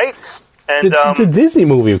know, right?" And it's a Disney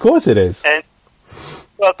movie, of course it is. And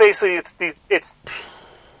well, basically,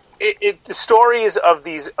 the story is of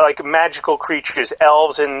these like magical creatures,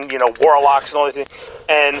 elves and warlocks and all these things,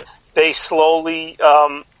 and they slowly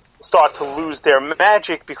start to lose their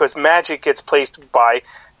magic because magic gets placed by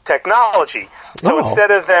technology. So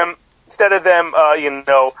instead of them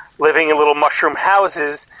living in little mushroom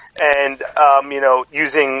houses and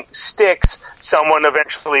using sticks, someone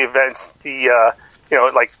eventually invents the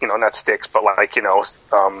not sticks but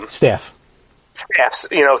staffs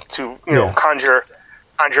to conjure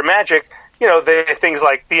magic. Things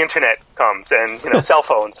like the internet comes and cell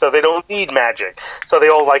phones, so they don't need magic. So they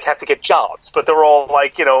all have to get jobs, but they're all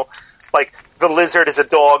like the lizard is a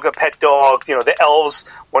dog, a pet dog. The elves,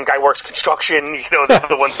 one guy works construction. The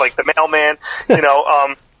other one's like the mailman.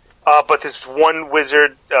 But this one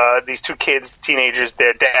wizard, these 2 kids, teenagers,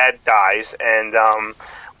 their dad dies, and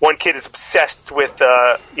one kid is obsessed with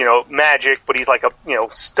magic, but he's like a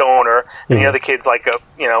stoner, and the other kid's like a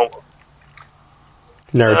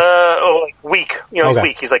nerd. Weak. He's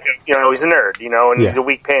weak. He's like he's a nerd. And he's a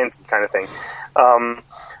weak pansy kind of thing.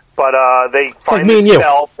 But they find this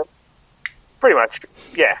spell. Pretty much,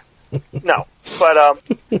 yeah. No, but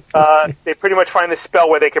they pretty much find this spell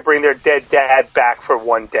where they can bring their dead dad back for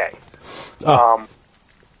one day.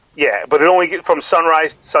 Yeah, but it only gets from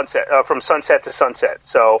sunrise to sunset, from sunset to sunset.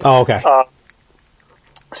 So,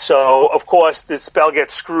 so of course the spell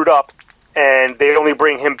gets screwed up, and they only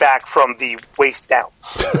bring him back from the waist down.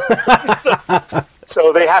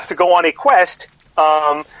 So they have to go on a quest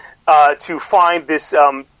to find this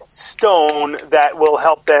stone that will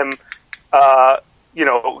help them.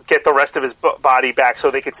 Get the rest of his body back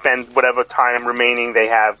so they could spend whatever time remaining they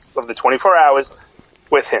have of the 24 hours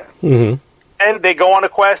with him. Mm-hmm. And they go on a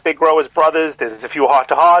quest. They grow as brothers. There's a few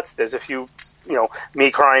heart-to-hearts. There's a few,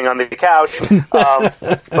 me crying on the couch.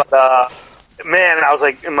 Man, I was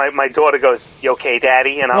like, my daughter goes, "You okay,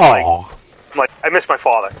 Daddy?" And I'm like, I miss my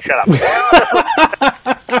father. Shut up.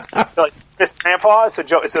 Like, miss Grandpa. So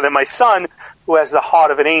then my son, who has the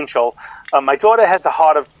heart of an angel, my daughter has the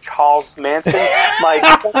heart of Charles Manson. My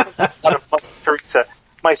heart of Mother Teresa.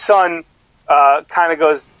 My son kind of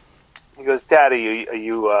goes. He goes, "Dad, are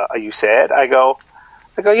you sad?" I go,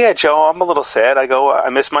 "Yeah, Joe, I'm a little sad." I go,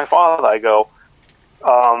 "I miss my father." I go,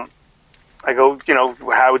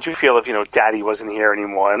 how would you feel if, Daddy wasn't here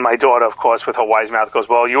anymore? And my daughter, of course, with her wise mouth goes,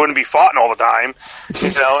 "Well, you wouldn't be farting all the time."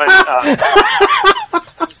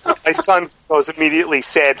 And my son goes immediately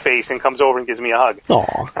sad face and comes over and gives me a hug.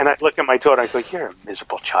 Aww. And I look at my daughter and I go, "You're a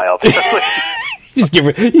miserable child." You give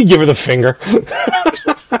her the finger.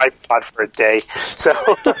 iPod for a day. So,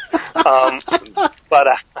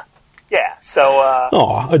 yeah. So,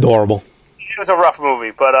 adorable. It was a rough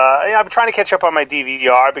movie, but I've been trying to catch up on my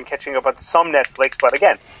DVR. I've been catching up on some Netflix, but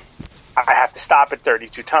again, I have to stop it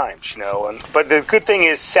 32 times, but the good thing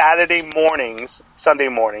is Sunday mornings,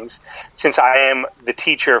 since I am the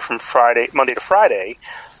teacher from Monday to Friday,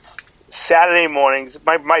 Saturday mornings,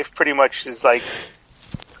 my life pretty much is like,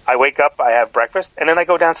 I wake up, I have breakfast, and then I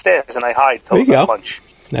go downstairs and I hide till lunch.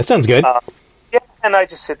 That sounds good. Yeah, and I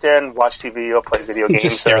just sit there and watch TV or play video games.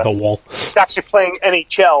 Just stare at the wall. Actually playing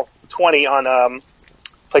NHL 20 on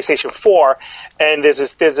PlayStation 4, and there's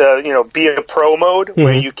a be a pro mode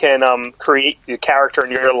where you can create your character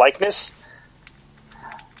and your likeness.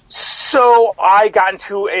 So I got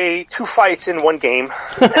into 2 fights in one game,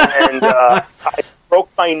 and I broke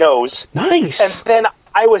my nose. Nice. And then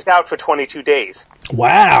I was out for 22 days.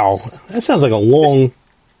 Wow, that sounds like a long.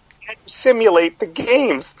 Simulate the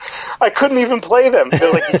games. I couldn't even play them. They're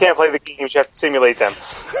like, "You can't play the games, you have to simulate them."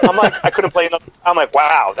 I'm like, I couldn't play enough. I'm like,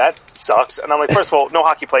 wow, that sucks. And I'm like, first of all, no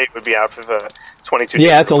hockey player would be out for the 22 days.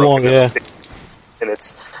 Yeah, that's a long,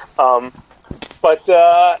 minutes.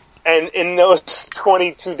 And in those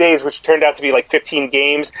 22 days, which turned out to be like 15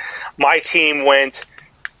 games, my team went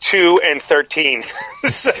 2-13.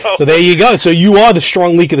 So there you go. So you are the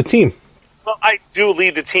strong leak of the team. Well, I do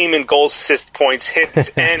lead the team in goals, assist points, hits,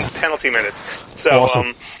 and penalty minutes. So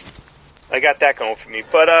awesome. I got that going for me.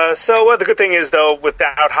 But so the good thing is, though,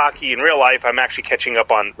 without hockey in real life, I'm actually catching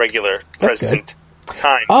up on regular present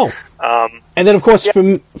time. Oh. And then, of course,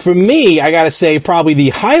 for me, I got to say probably the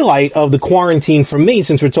highlight of the quarantine for me,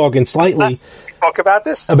 since we're talking slightly... Talk about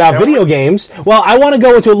this? About video games. Well, I want to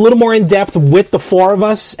go into a little more in-depth with the four of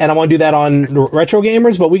us, and I want to do that on Retro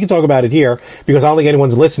Gamers, but we can talk about it here, because I don't think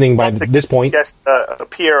anyone's listening by this point. Just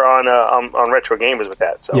appear on Retro Gamers with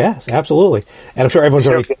that. So. Yes, absolutely. And I'm sure everyone's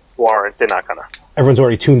already... Warrant, they're not going to. Everyone's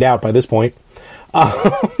already tuned out by this point.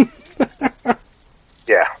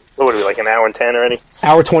 Yeah. What would it be, like an hour and 10 already?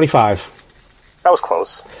 Hour 25. That was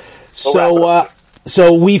close.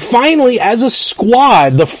 So we finally, as a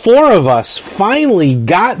squad, the four of us finally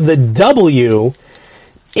got the W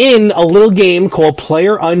in a little game called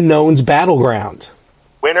PlayerUnknown's Battleground.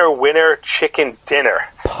 Winner, winner, chicken dinner.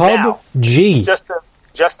 PUBG. Now,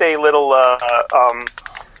 just a little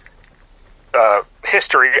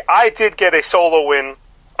history. I did get a solo win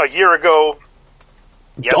a year ago.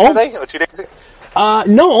 Yesterday or 2 days ago?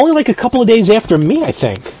 No, only like a couple of days after me, I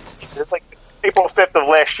think. It's like April 5th of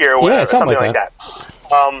last year or whatever, something like that.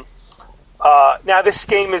 Now, this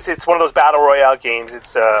game it's one of those battle royale games.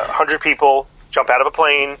 It's 100 people jump out of a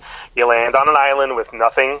plane, you land on an island with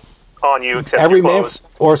nothing on you except every your clothes.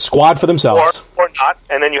 man or squad for themselves. Or not,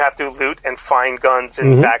 and then you have to loot and find guns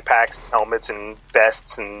and backpacks, and helmets and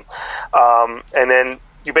vests, and then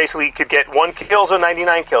you basically could get 1 kills or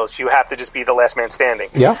 99 kills. You have to just be the last man standing.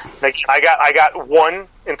 Yeah. Like I got one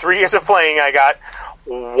in 3 years of playing. I got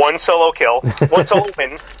 1 solo kill, 1 solo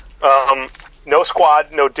win, no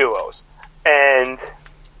squad, no duos, and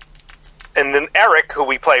then Eric, who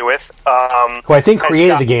we play with, who I think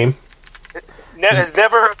created the game, has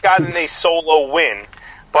never gotten a solo win,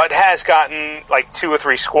 but has gotten like 2 or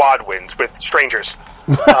 3 squad wins with strangers.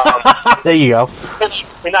 There you go.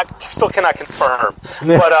 We still cannot confirm,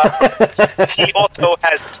 but he also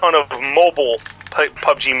has a ton of mobile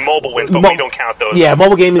PUBG mobile wins, but we don't count those. Yeah,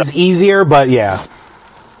 mobile game is easier, but yeah.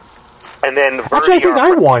 And then actually, I think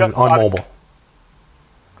I won on mobile.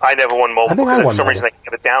 I never won mobile because for some reason I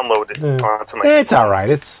can't download it onto my. It's all right.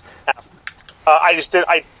 It's.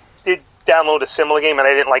 I did download a similar game, and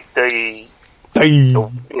I didn't like the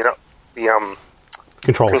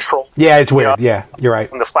control. Yeah, it's weird. Yeah, you're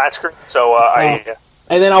right. On the flat screen. So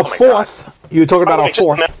and then our fourth. You were talking about our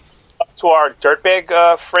fourth. To our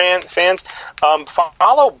Dirtbag fans,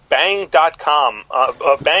 follow bang.com.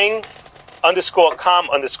 Bang_com_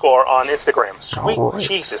 on Instagram. Sweet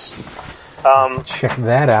Jesus. Check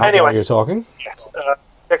that out anyway, while you're talking. Yes.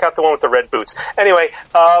 Check out the one with the red boots. Anyway,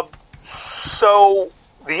 so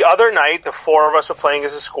the other night, the 4 of us were playing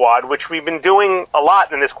as a squad, which we've been doing a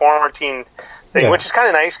lot in this quarantine thing, which is kind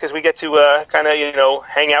of nice because we get to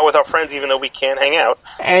hang out with our friends even though we can't hang out.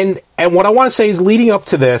 And what I want to say is leading up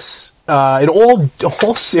to this, in all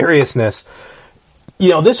seriousness,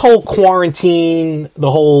 this whole quarantine, the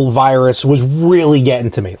whole virus was really getting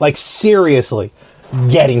to me. Like, seriously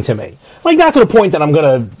getting to me. Like, not to the point that I'm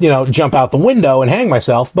going to, jump out the window and hang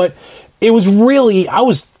myself, but it was really, I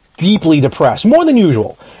was deeply depressed, more than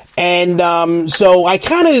usual. And so I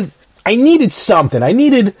needed something. I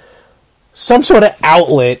needed some sort of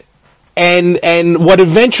outlet, and what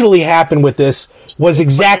eventually happened with this was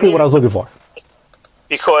exactly what I was looking for.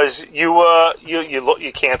 Because you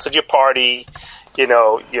canceled your party,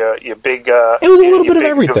 your big. It was a little bit of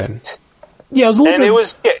everything. Event. Yeah, it was a little bit. It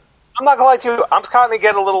was. I'm not gonna lie to you. I'm starting to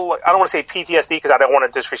get a little. I don't want to say PTSD because I don't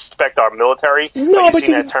want to disrespect our military. No, but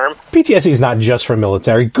that term. PTSD is not just for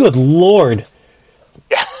military. Good Lord.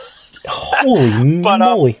 Yeah. Holy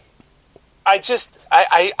moly!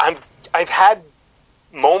 I've had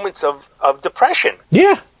moments of depression.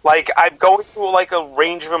 Yeah. Like, I'm going through, like, a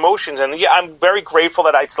range of emotions. And, yeah, I'm very grateful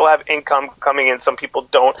that I still have income coming in. Some people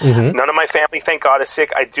don't. Mm-hmm. None of my family, thank God, is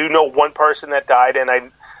sick. I do know one person that died and a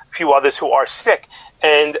few others who are sick.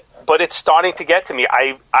 But it's starting to get to me.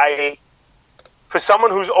 I for someone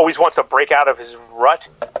who's always wants to break out of his rut,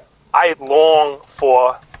 I long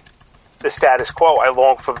for the status quo. I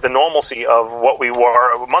long for the normalcy of what we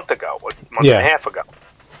were a month ago, a month and a half ago.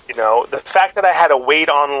 The fact that I had to wait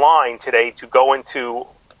online today to go into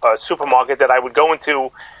a supermarket that I would go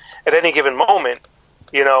into at any given moment,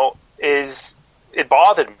 it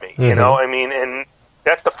bothered me, Mm-hmm. and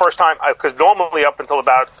that's the first time, because normally up until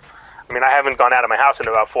about, I haven't gone out of my house in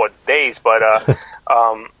about 4 days, but with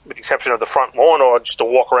the exception of the front lawn or just to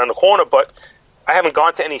walk around the corner, but I haven't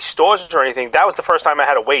gone to any stores or anything. That was the first time I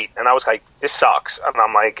had to wait, and I was like, this sucks. And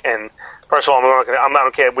I'm like, and first of all, I'm not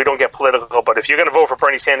okay. We don't get political, but if you're going to vote for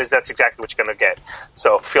Bernie Sanders, that's exactly what you're going to get.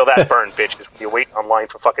 So feel that burn, bitches, when you're waiting online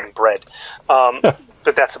for fucking bread. But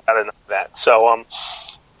that's about enough of that. So,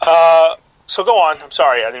 so go on. I'm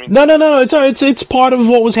sorry. I didn't mean No. It's part of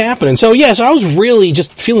what was happening. So, I was really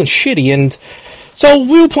just feeling shitty, and so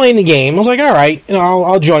we were playing the game. I was like, all right,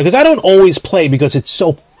 I'll join, because I don't always play because it's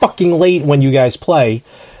so fucking late when you guys play,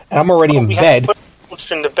 and I'm already in bed.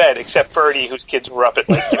 In the bed, except Birdie, whose kids were up at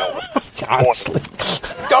honestly.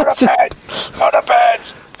 Go to bed. Go to bed.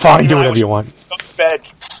 Fine, do whatever you want. Go to bed.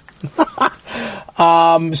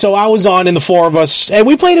 So I was on, and the four of us, and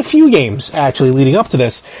we played a few games actually leading up to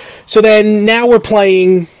this. So then now we're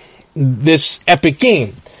playing this epic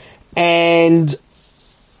game, and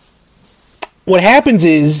what happens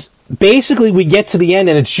is basically we get to the end,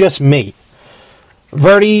 and it's just me,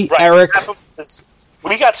 Verdi, Eric.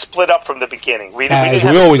 We got split up from the beginning. We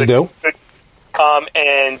always do. So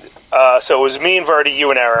it was me and Verdi, you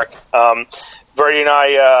and Eric. Verdi and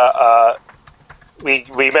I,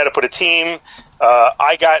 we met up with a team.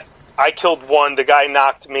 I killed one. The guy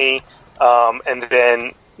knocked me, and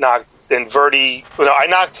then Verdi. No, I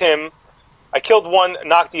knocked him. I killed one,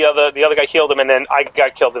 knocked the other. The other guy killed him, and then I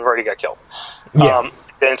got killed, and Verdi got killed. Yeah.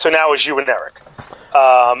 And so now it's you and Eric,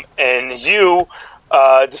 and you.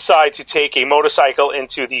 Decide to take a motorcycle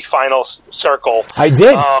into the final circle. I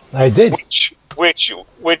did.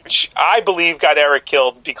 Which I believe got Eric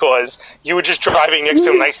killed because you were just driving next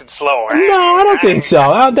to him nice and slow. No, I don't think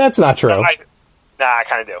so. That's not true. I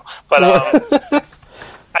kind of do. But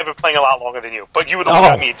I've been playing a lot longer than you. But you were the one who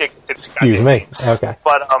got me addicted to Excuse me. Okay.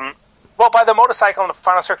 But well, by the motorcycle in the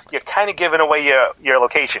final circle, you're kind of giving away your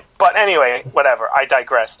location. But anyway, whatever. I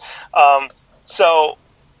digress. So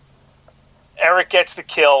Eric gets the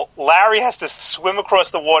kill. Larry has to swim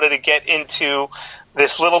across the water to get into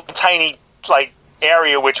this little tiny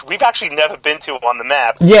area, which we've actually never been to on the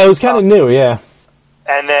map. Yeah, it was kind of new. Yeah.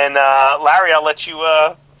 And then Larry, I'll let you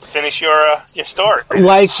finish your story.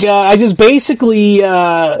 I just basically,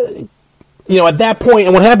 at that point,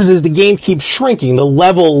 and what happens is the game keeps shrinking. The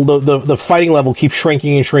level, the fighting level keeps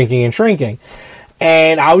shrinking and shrinking and shrinking.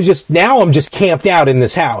 And I'm just camped out in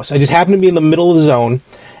this house. I just happen to be in the middle of the zone.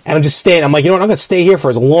 And I'm just staying. I'm like, I'm going to stay here for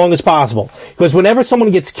as long as possible. Because whenever someone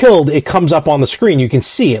gets killed, it comes up on the screen. You can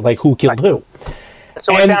see it, who killed who.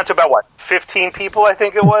 So we're down to about, 15 people, I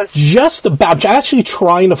think it was? Just about. I'm actually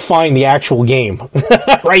trying to find the actual game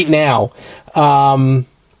right now. But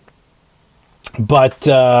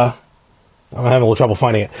I'm having a little trouble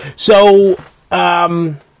finding it. So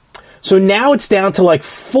now it's down to,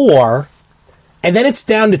 4, and then it's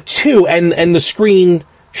down to 2, and the screen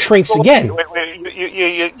shrinks again.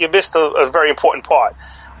 You missed a very important part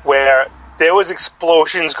where there was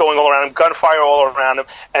explosions going all around him, gunfire all around him,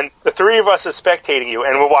 and the three of us are spectating you,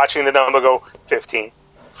 and we're watching the number go 15,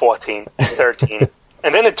 14, 13.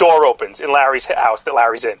 And then the door opens in Larry's house that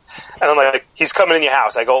Larry's in. And I'm like, he's coming in your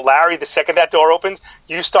house. I go, Larry, the second that door opens,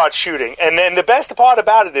 you start shooting. And then the best part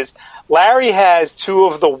about it is Larry has 2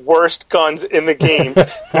 of the worst guns in the game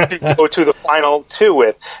to go to the final 2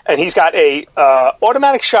 with. And he's got a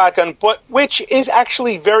automatic shotgun, which is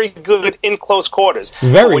actually very good in close quarters.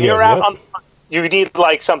 Very when good, you're out on you need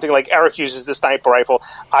something like Eric uses the sniper rifle.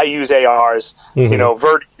 I use ARs. Mm-hmm.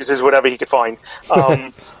 Vert uses whatever he could find.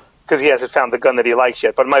 Because he hasn't found the gun that he likes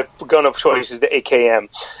yet. But my gun of choice is the AKM.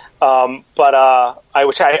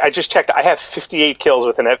 I just checked. I have 58 kills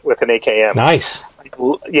with an AKM. Nice.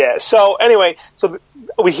 Yeah. So anyway,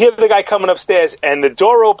 we hear the guy coming upstairs, and the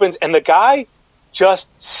door opens, and the guy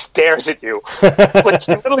just stares at you. He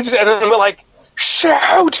literally just, and we're like,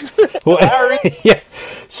 shoot! Well, yeah.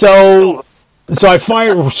 So I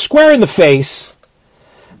fire square in the face.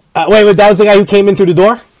 Wait, that was the guy who came in through the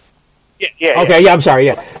door? Yeah. Okay, I'm sorry,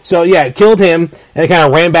 yeah. So, killed him, and I kind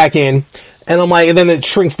of ran back in, and I'm like, and then it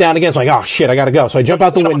shrinks down again, so I'm like, oh, shit, I gotta go. So I jump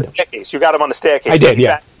out the window. You got him on the staircase. I did,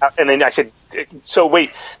 yeah. And then I said, so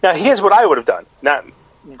wait, now here's what I would have done. Now,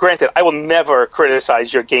 granted, I will never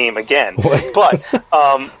criticize your game again, but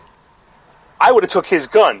I would have took his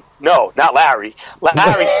gun. No, not Larry.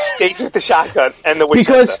 Larry stays with the shotgun and the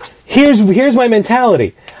Winchester. Because here's my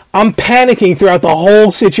mentality. I'm panicking throughout the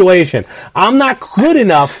whole situation. I'm not good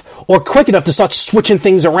enough or quick enough to start switching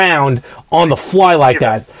things around on the fly like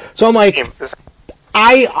that. So I'm like,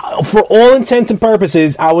 for all intents and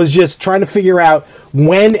purposes, I was just trying to figure out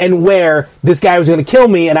when and where this guy was going to kill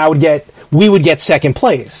me, and we would get second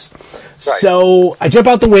place. Right. So I jump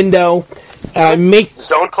out the window, and I make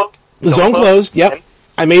zone closed. Zone closed. Yep.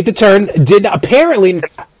 I made the turn.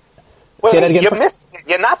 Say that again.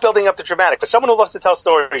 You're not building up the dramatic. For someone who loves to tell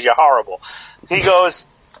stories, you're horrible. He goes,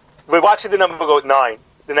 we're watching the number go 9,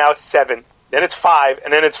 then now it's 7, then it's 5,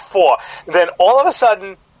 and then it's 4. And then all of a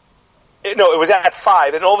sudden, it was at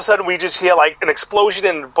 5, and all of a sudden we just hear like an explosion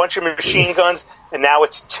and a bunch of machine guns, and now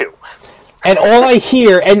it's 2. And all I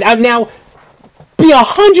hear, and I'm now, be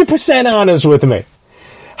 100% honest with me.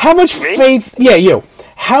 How much faith, you,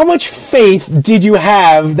 how much faith did you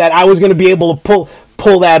have that I was going to be able to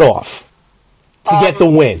pull that off to get the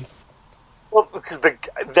win? Well, because the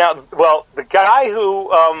guy who...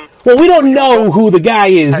 well, we don't know who the guy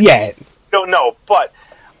is yet. Don't know, but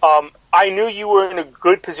I knew you were in a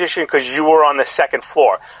good position because you were on the second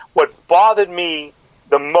floor. What bothered me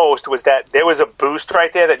the most was that there was a boost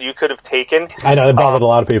right there that you could have taken. I know, it bothered a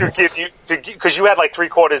lot of people. Because you had like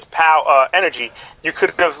 3/4 power energy. You could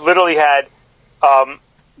have literally had...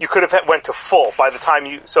 you could have went to full by the time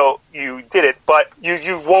you did it, but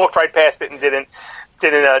you walked right past it and didn't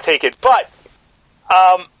take it. But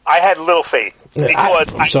I had little faith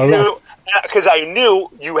because I knew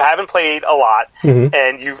you haven't played a lot, and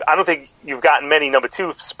I don't think you've gotten many number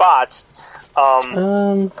 2 spots.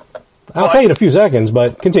 I'll tell you in a few seconds,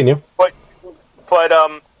 but continue. But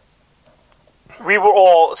we were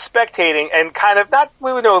all spectating and kind of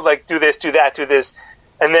we would know like do this, do that, do this,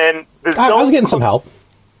 and then the zone. I was getting some help.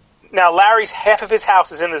 Now, Larry's half of his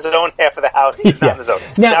house is in the zone, half of the house is not in the zone.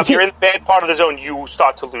 Now if you're in the bad part of the zone, you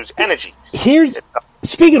start to lose energy.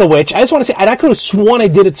 Speaking of which, I just want to say, and I could have sworn I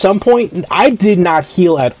did at some point, I did not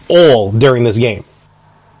heal at all during this game.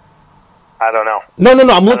 I don't know. No.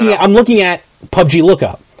 I'm looking at PUBG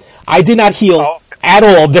Lookup. I did not heal at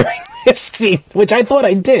all during this scene, which I thought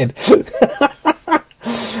I did. So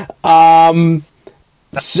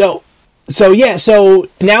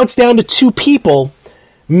now it's down to 2 people.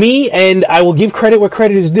 Me, and I will give credit where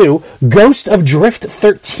credit is due, Ghost of Drift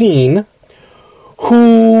 13,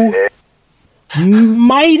 who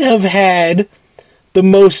might have had the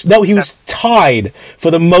most... No, he was tied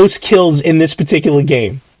for the most kills in this particular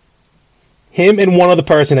game. Him and one other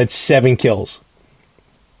person had 7 kills.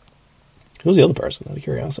 Who's the other person? Out of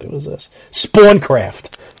curiosity, what was this?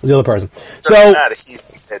 Spawncraft was the other person.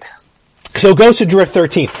 So Ghost of Drift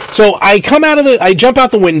 13. So I jump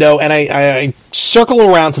out the window and I circle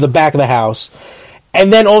around to the back of the house,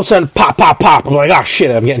 and then all of a sudden, pop, pop, pop. I'm like, oh shit,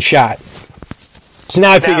 I'm getting shot. So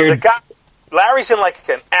now I figured... Larry's in like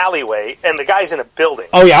an alleyway, and the guy's in a building.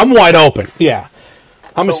 Oh yeah, I'm wide open. Yeah.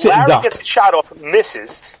 I'm a sitting duck. Larry gets a shot off,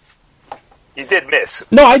 misses. You did miss.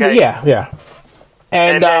 No, I did, yeah.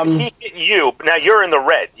 And then he hit you. Now you're in the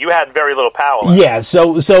red. You had very little power left. Yeah,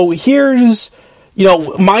 so here's...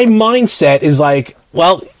 my mindset is like,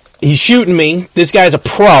 well, he's shooting me. This guy's a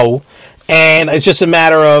pro, and it's just a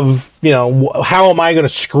matter of, how am I going to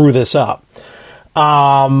screw this up?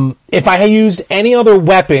 If I had used any other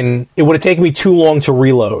weapon, it would have taken me too long to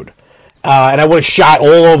reload. And I would have shot all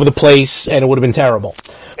over the place, and it would have been terrible.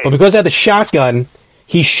 But because I had the shotgun,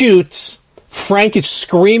 he shoots. Frank is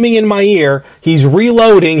screaming in my ear. He's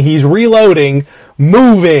reloading,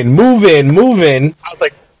 moving. I was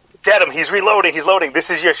like, get him, he's reloading, he's loading, this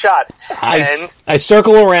is your shot. I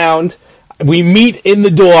circle around, we meet in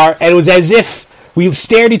the door, and it was as if we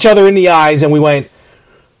stared each other in the eyes and we went,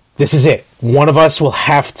 this is it. One of us will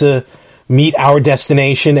have to meet our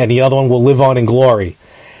destination and the other one will live on in glory.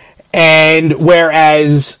 And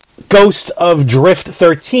whereas Ghost of Drift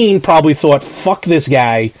 13 probably thought, fuck this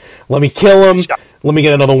guy, let me kill him, let me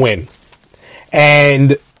get another win.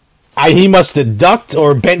 And... he must have ducked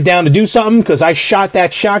or bent down to do something, because I shot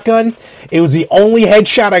that shotgun. It was the only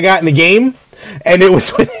headshot I got in the game, and it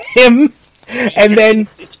was with him. And then...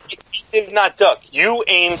 You did not duck. You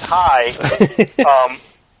aimed high.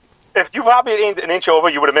 If you probably aimed an inch over,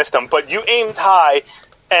 you would have missed him. But you aimed high,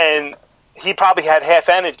 and he probably had half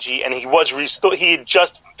energy, and he had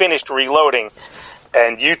just finished reloading.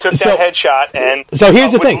 And you took that headshot, and... So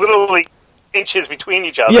here's the thing. Literally inches between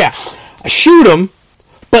each other. Yeah. I shoot him,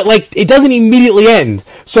 but, it doesn't immediately end.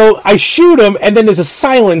 So I shoot him, and then there's a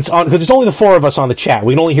silence on... Because there's only the 4 of us on the chat.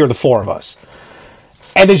 We can only hear the 4 of us.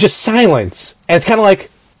 And there's just silence. And it's kind of like...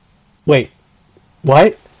 Wait.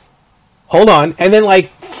 What? Hold on. And then,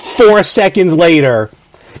 4 seconds later,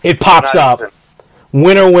 it pops up.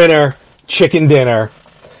 Winner, winner, chicken dinner.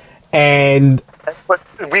 And... But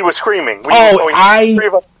we were screaming. I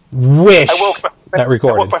wish that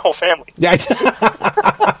recorded. I woke my whole family. Yeah.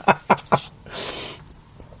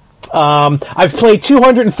 I've played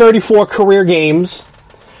 234 career games.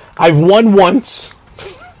 I've won once.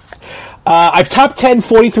 I've top 10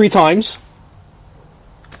 43 times.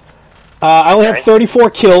 I only have 34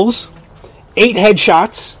 kills, 8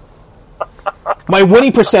 headshots, My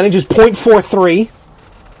winning percentage is .43.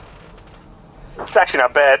 It's actually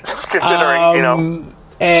not bad, considering,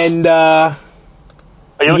 And, are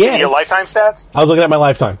you looking at your lifetime stats? I was looking at my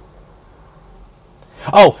lifetime.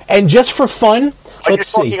 Oh, and just for fun, Are you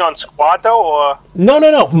talking on squad, though, or? No,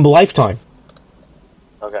 lifetime.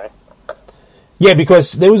 Okay. Yeah,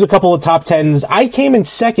 because there was a couple of top 10s. I came in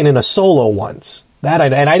second in a solo once.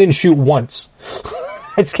 And I didn't shoot once.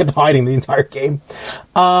 I just kept hiding the entire game.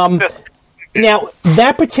 Now,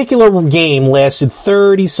 that particular game lasted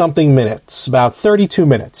 30-something minutes, about 32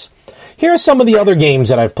 minutes. Here are some of the other games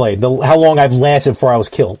that I've played, how long I've lasted before I was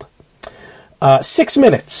killed. 6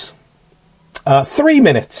 minutes. 3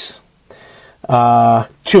 minutes.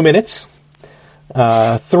 2 minutes.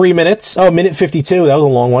 3 minutes. Oh, minute 52. That was a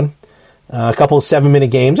long one. A couple of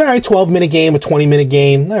 7-minute games. All right, 12-minute game, a 20-minute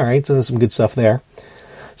game. All right, so there's some good stuff there.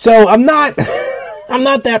 So I'm not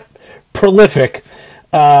that prolific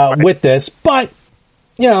with this, but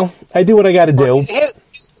I do what I got to do. Here's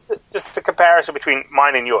just the comparison between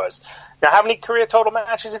mine and yours. Now, how many career total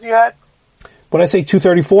matches have you had? What did I say,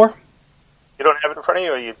 234? You don't have it in front of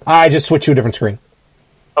you, or you? I just switched to a different screen.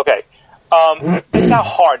 Okay. This is how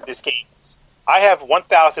hard this game is. I have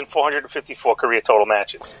 1,454 career total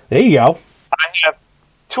matches. There you go. I have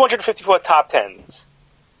 254 top 10s,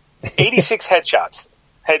 86 headshot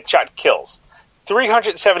kills,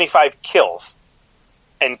 375 kills,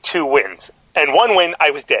 and 2 wins. And 1 win,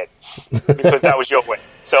 I was dead because that was your win.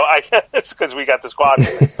 So it's because we got the squad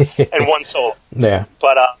win and 1 solo. Yeah.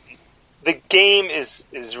 But the game is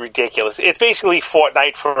ridiculous. It's basically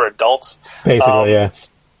Fortnite for adults. Basically, yeah.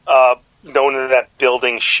 Known as that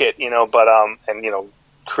building shit, and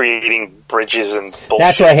creating bridges and bullshit.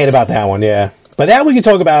 That's what I hate about that one, yeah. But that we can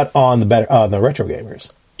talk about on the Retro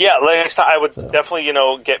Gamers. Yeah, next time I would definitely,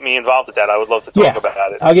 get me involved with that. I would love to talk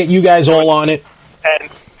about it. I'll get you guys all on it.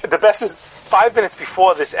 And the best is 5 minutes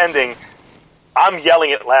before this ending, I'm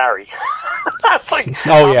yelling at Larry. It's like,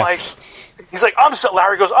 he's like,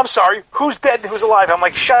 Larry goes, I'm sorry, who's dead and who's alive? I'm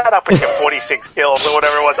like, shut up with your 46 kills or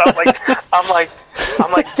whatever it was. I'm like,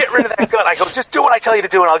 get rid of that gun. I go, just do what I tell you to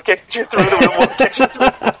do and I'll get you through we'll get you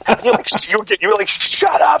through. And you're like,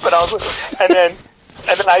 shut up.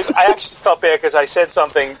 And then I actually felt bad because I said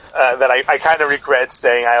something that I kind of regret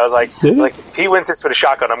saying. I was like, if he wins this with a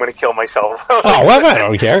shotgun, I'm going to kill myself. I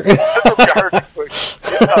don't care. But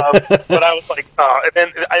I was like,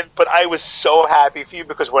 but I was so happy for you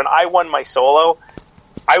because when I won my solo,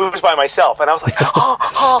 I was by myself and I was like,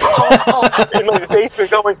 in my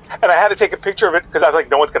basement going, and I had to take a picture of it because I was like,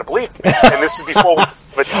 no one's going to believe me. And this is before the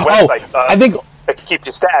website. I think. Keep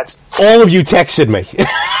your stats. All of you texted me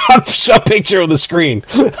a picture of the screen.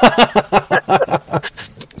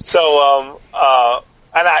 So,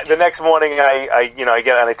 and the next morning, I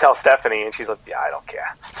get and I tell Stephanie, and she's like, "Yeah, I don't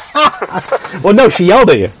care." Well, no, she yelled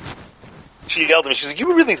at you. She yelled at me. She's like, "You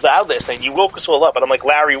were really loud last night. You woke us all up." And I'm like,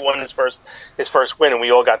 "Larry won his first win, and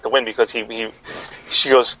we all got the win because he." She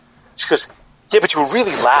goes, "Yeah, but you were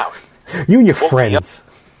really loud. You and your friends.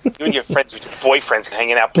 You and your friends, with your boyfriends,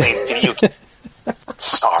 hanging out playing video games."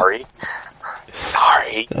 Sorry.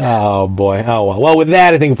 Oh boy. Oh well. With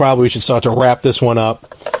that, I think probably we should start to wrap this one up.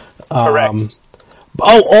 Correct.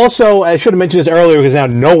 Also, I should have mentioned this earlier because now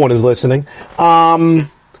no one is listening.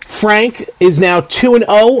 Frank is now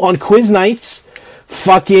 2-0 on quiz nights.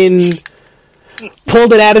 Fucking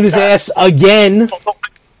pulled it out of his ass again.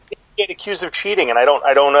 Get accused of cheating, and I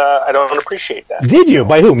don't appreciate that. Did you?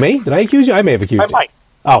 By who? Me? Did I accuse you? I may have accused you. By Mike.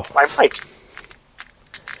 Oh, by Mike.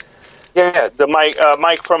 Yeah, the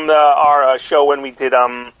Mike from our show when we did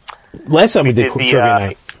last time we did trivia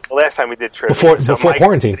night. Last time we did trivia before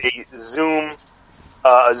quarantine.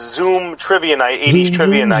 A Zoom trivia night, 80s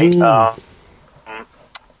trivia night,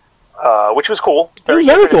 which was cool. Very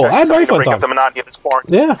cool. I had very fun time. The monotony of this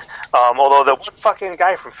quarantine. Yeah. Although the one fucking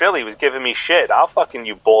guy from Philly was giving me shit. I'll fucking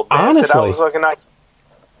you bold bastard. Honestly. I was looking like,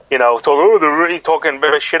 talking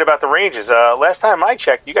shit about the Rangers. Last time I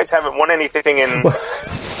checked, you guys haven't won anything in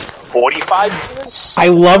 45 years. I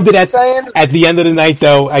loved it at the end of the night,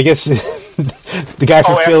 though. I guess the guy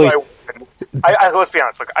from Philly. I let's be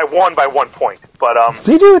honest. Look, I won by 1 point, but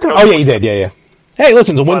did you? Oh yeah, you did. Yeah. Hey,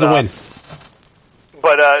 listen, a win's a win.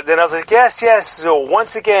 But then I was like, yes. So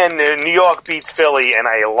once again, New York beats Philly, and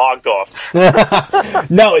I logged off.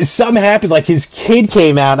 No, something happened. Like his kid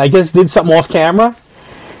came out, I guess did something off camera,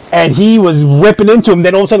 and he was ripping into him.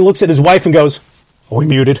 Then all of a sudden looks at his wife and goes, "Oh, we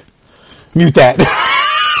muted. Mute that."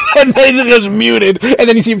 And then he just goes muted, and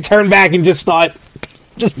then you see him turn back and just start.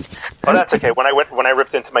 Oh, that's okay. When I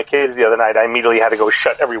ripped into my kids the other night, I immediately had to go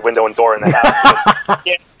shut every window and door in the house.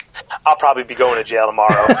 I'll probably be going to jail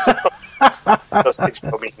tomorrow. So. Those kids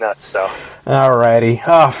drove me nuts. So.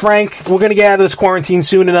 Alrighty. Frank, we're going to get out of this quarantine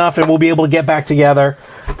soon enough, and we'll be able to get back together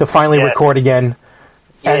to finally record again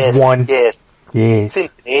as one. Yes.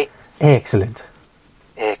 Symphony. Excellent.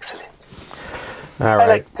 All right. I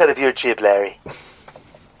like the cut of your jib, Larry.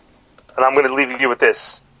 And I'm going to leave you with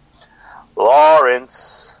this.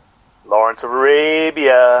 Lawrence of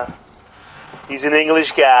Arabia. He's an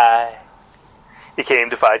English guy. He came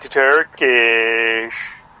to fight the Turkish.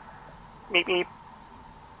 Meep, meep.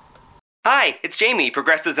 Hi, it's Jamie,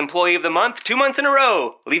 Progressive's Employee of the Month, 2 months in a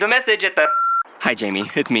row. Leave a message at the... Hi, Jamie.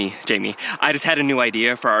 It's me, Jamie. I just had a new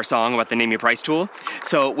idea for our song about the Name Your Price tool.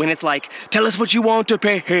 So when it's like, tell us what you want to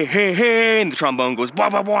pay, hey, hey, hey, and the trombone goes, blah,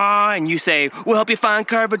 blah, blah, and you say, we'll help you find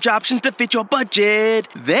coverage options to fit your budget.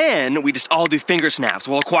 Then we just all do finger snaps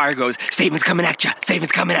while a choir goes, statements coming at ya,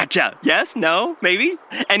 statements coming at ya. Yes? No? Maybe?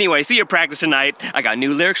 Anyway, see you at practice tonight. I got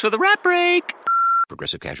new lyrics for the rap break.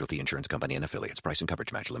 Progressive Casualty Insurance Company and Affiliates. Price and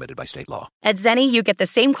coverage match limited by state law. At Zenni, you get the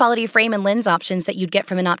same quality frame and lens options that you'd get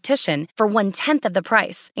from an optician for 1/10 of the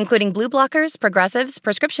price, including blue blockers, progressives,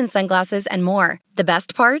 prescription sunglasses, and more. The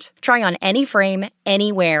best part? Try on any frame,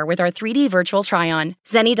 anywhere with our 3D virtual try-on.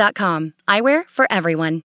 Zenni.com. Eyewear for everyone.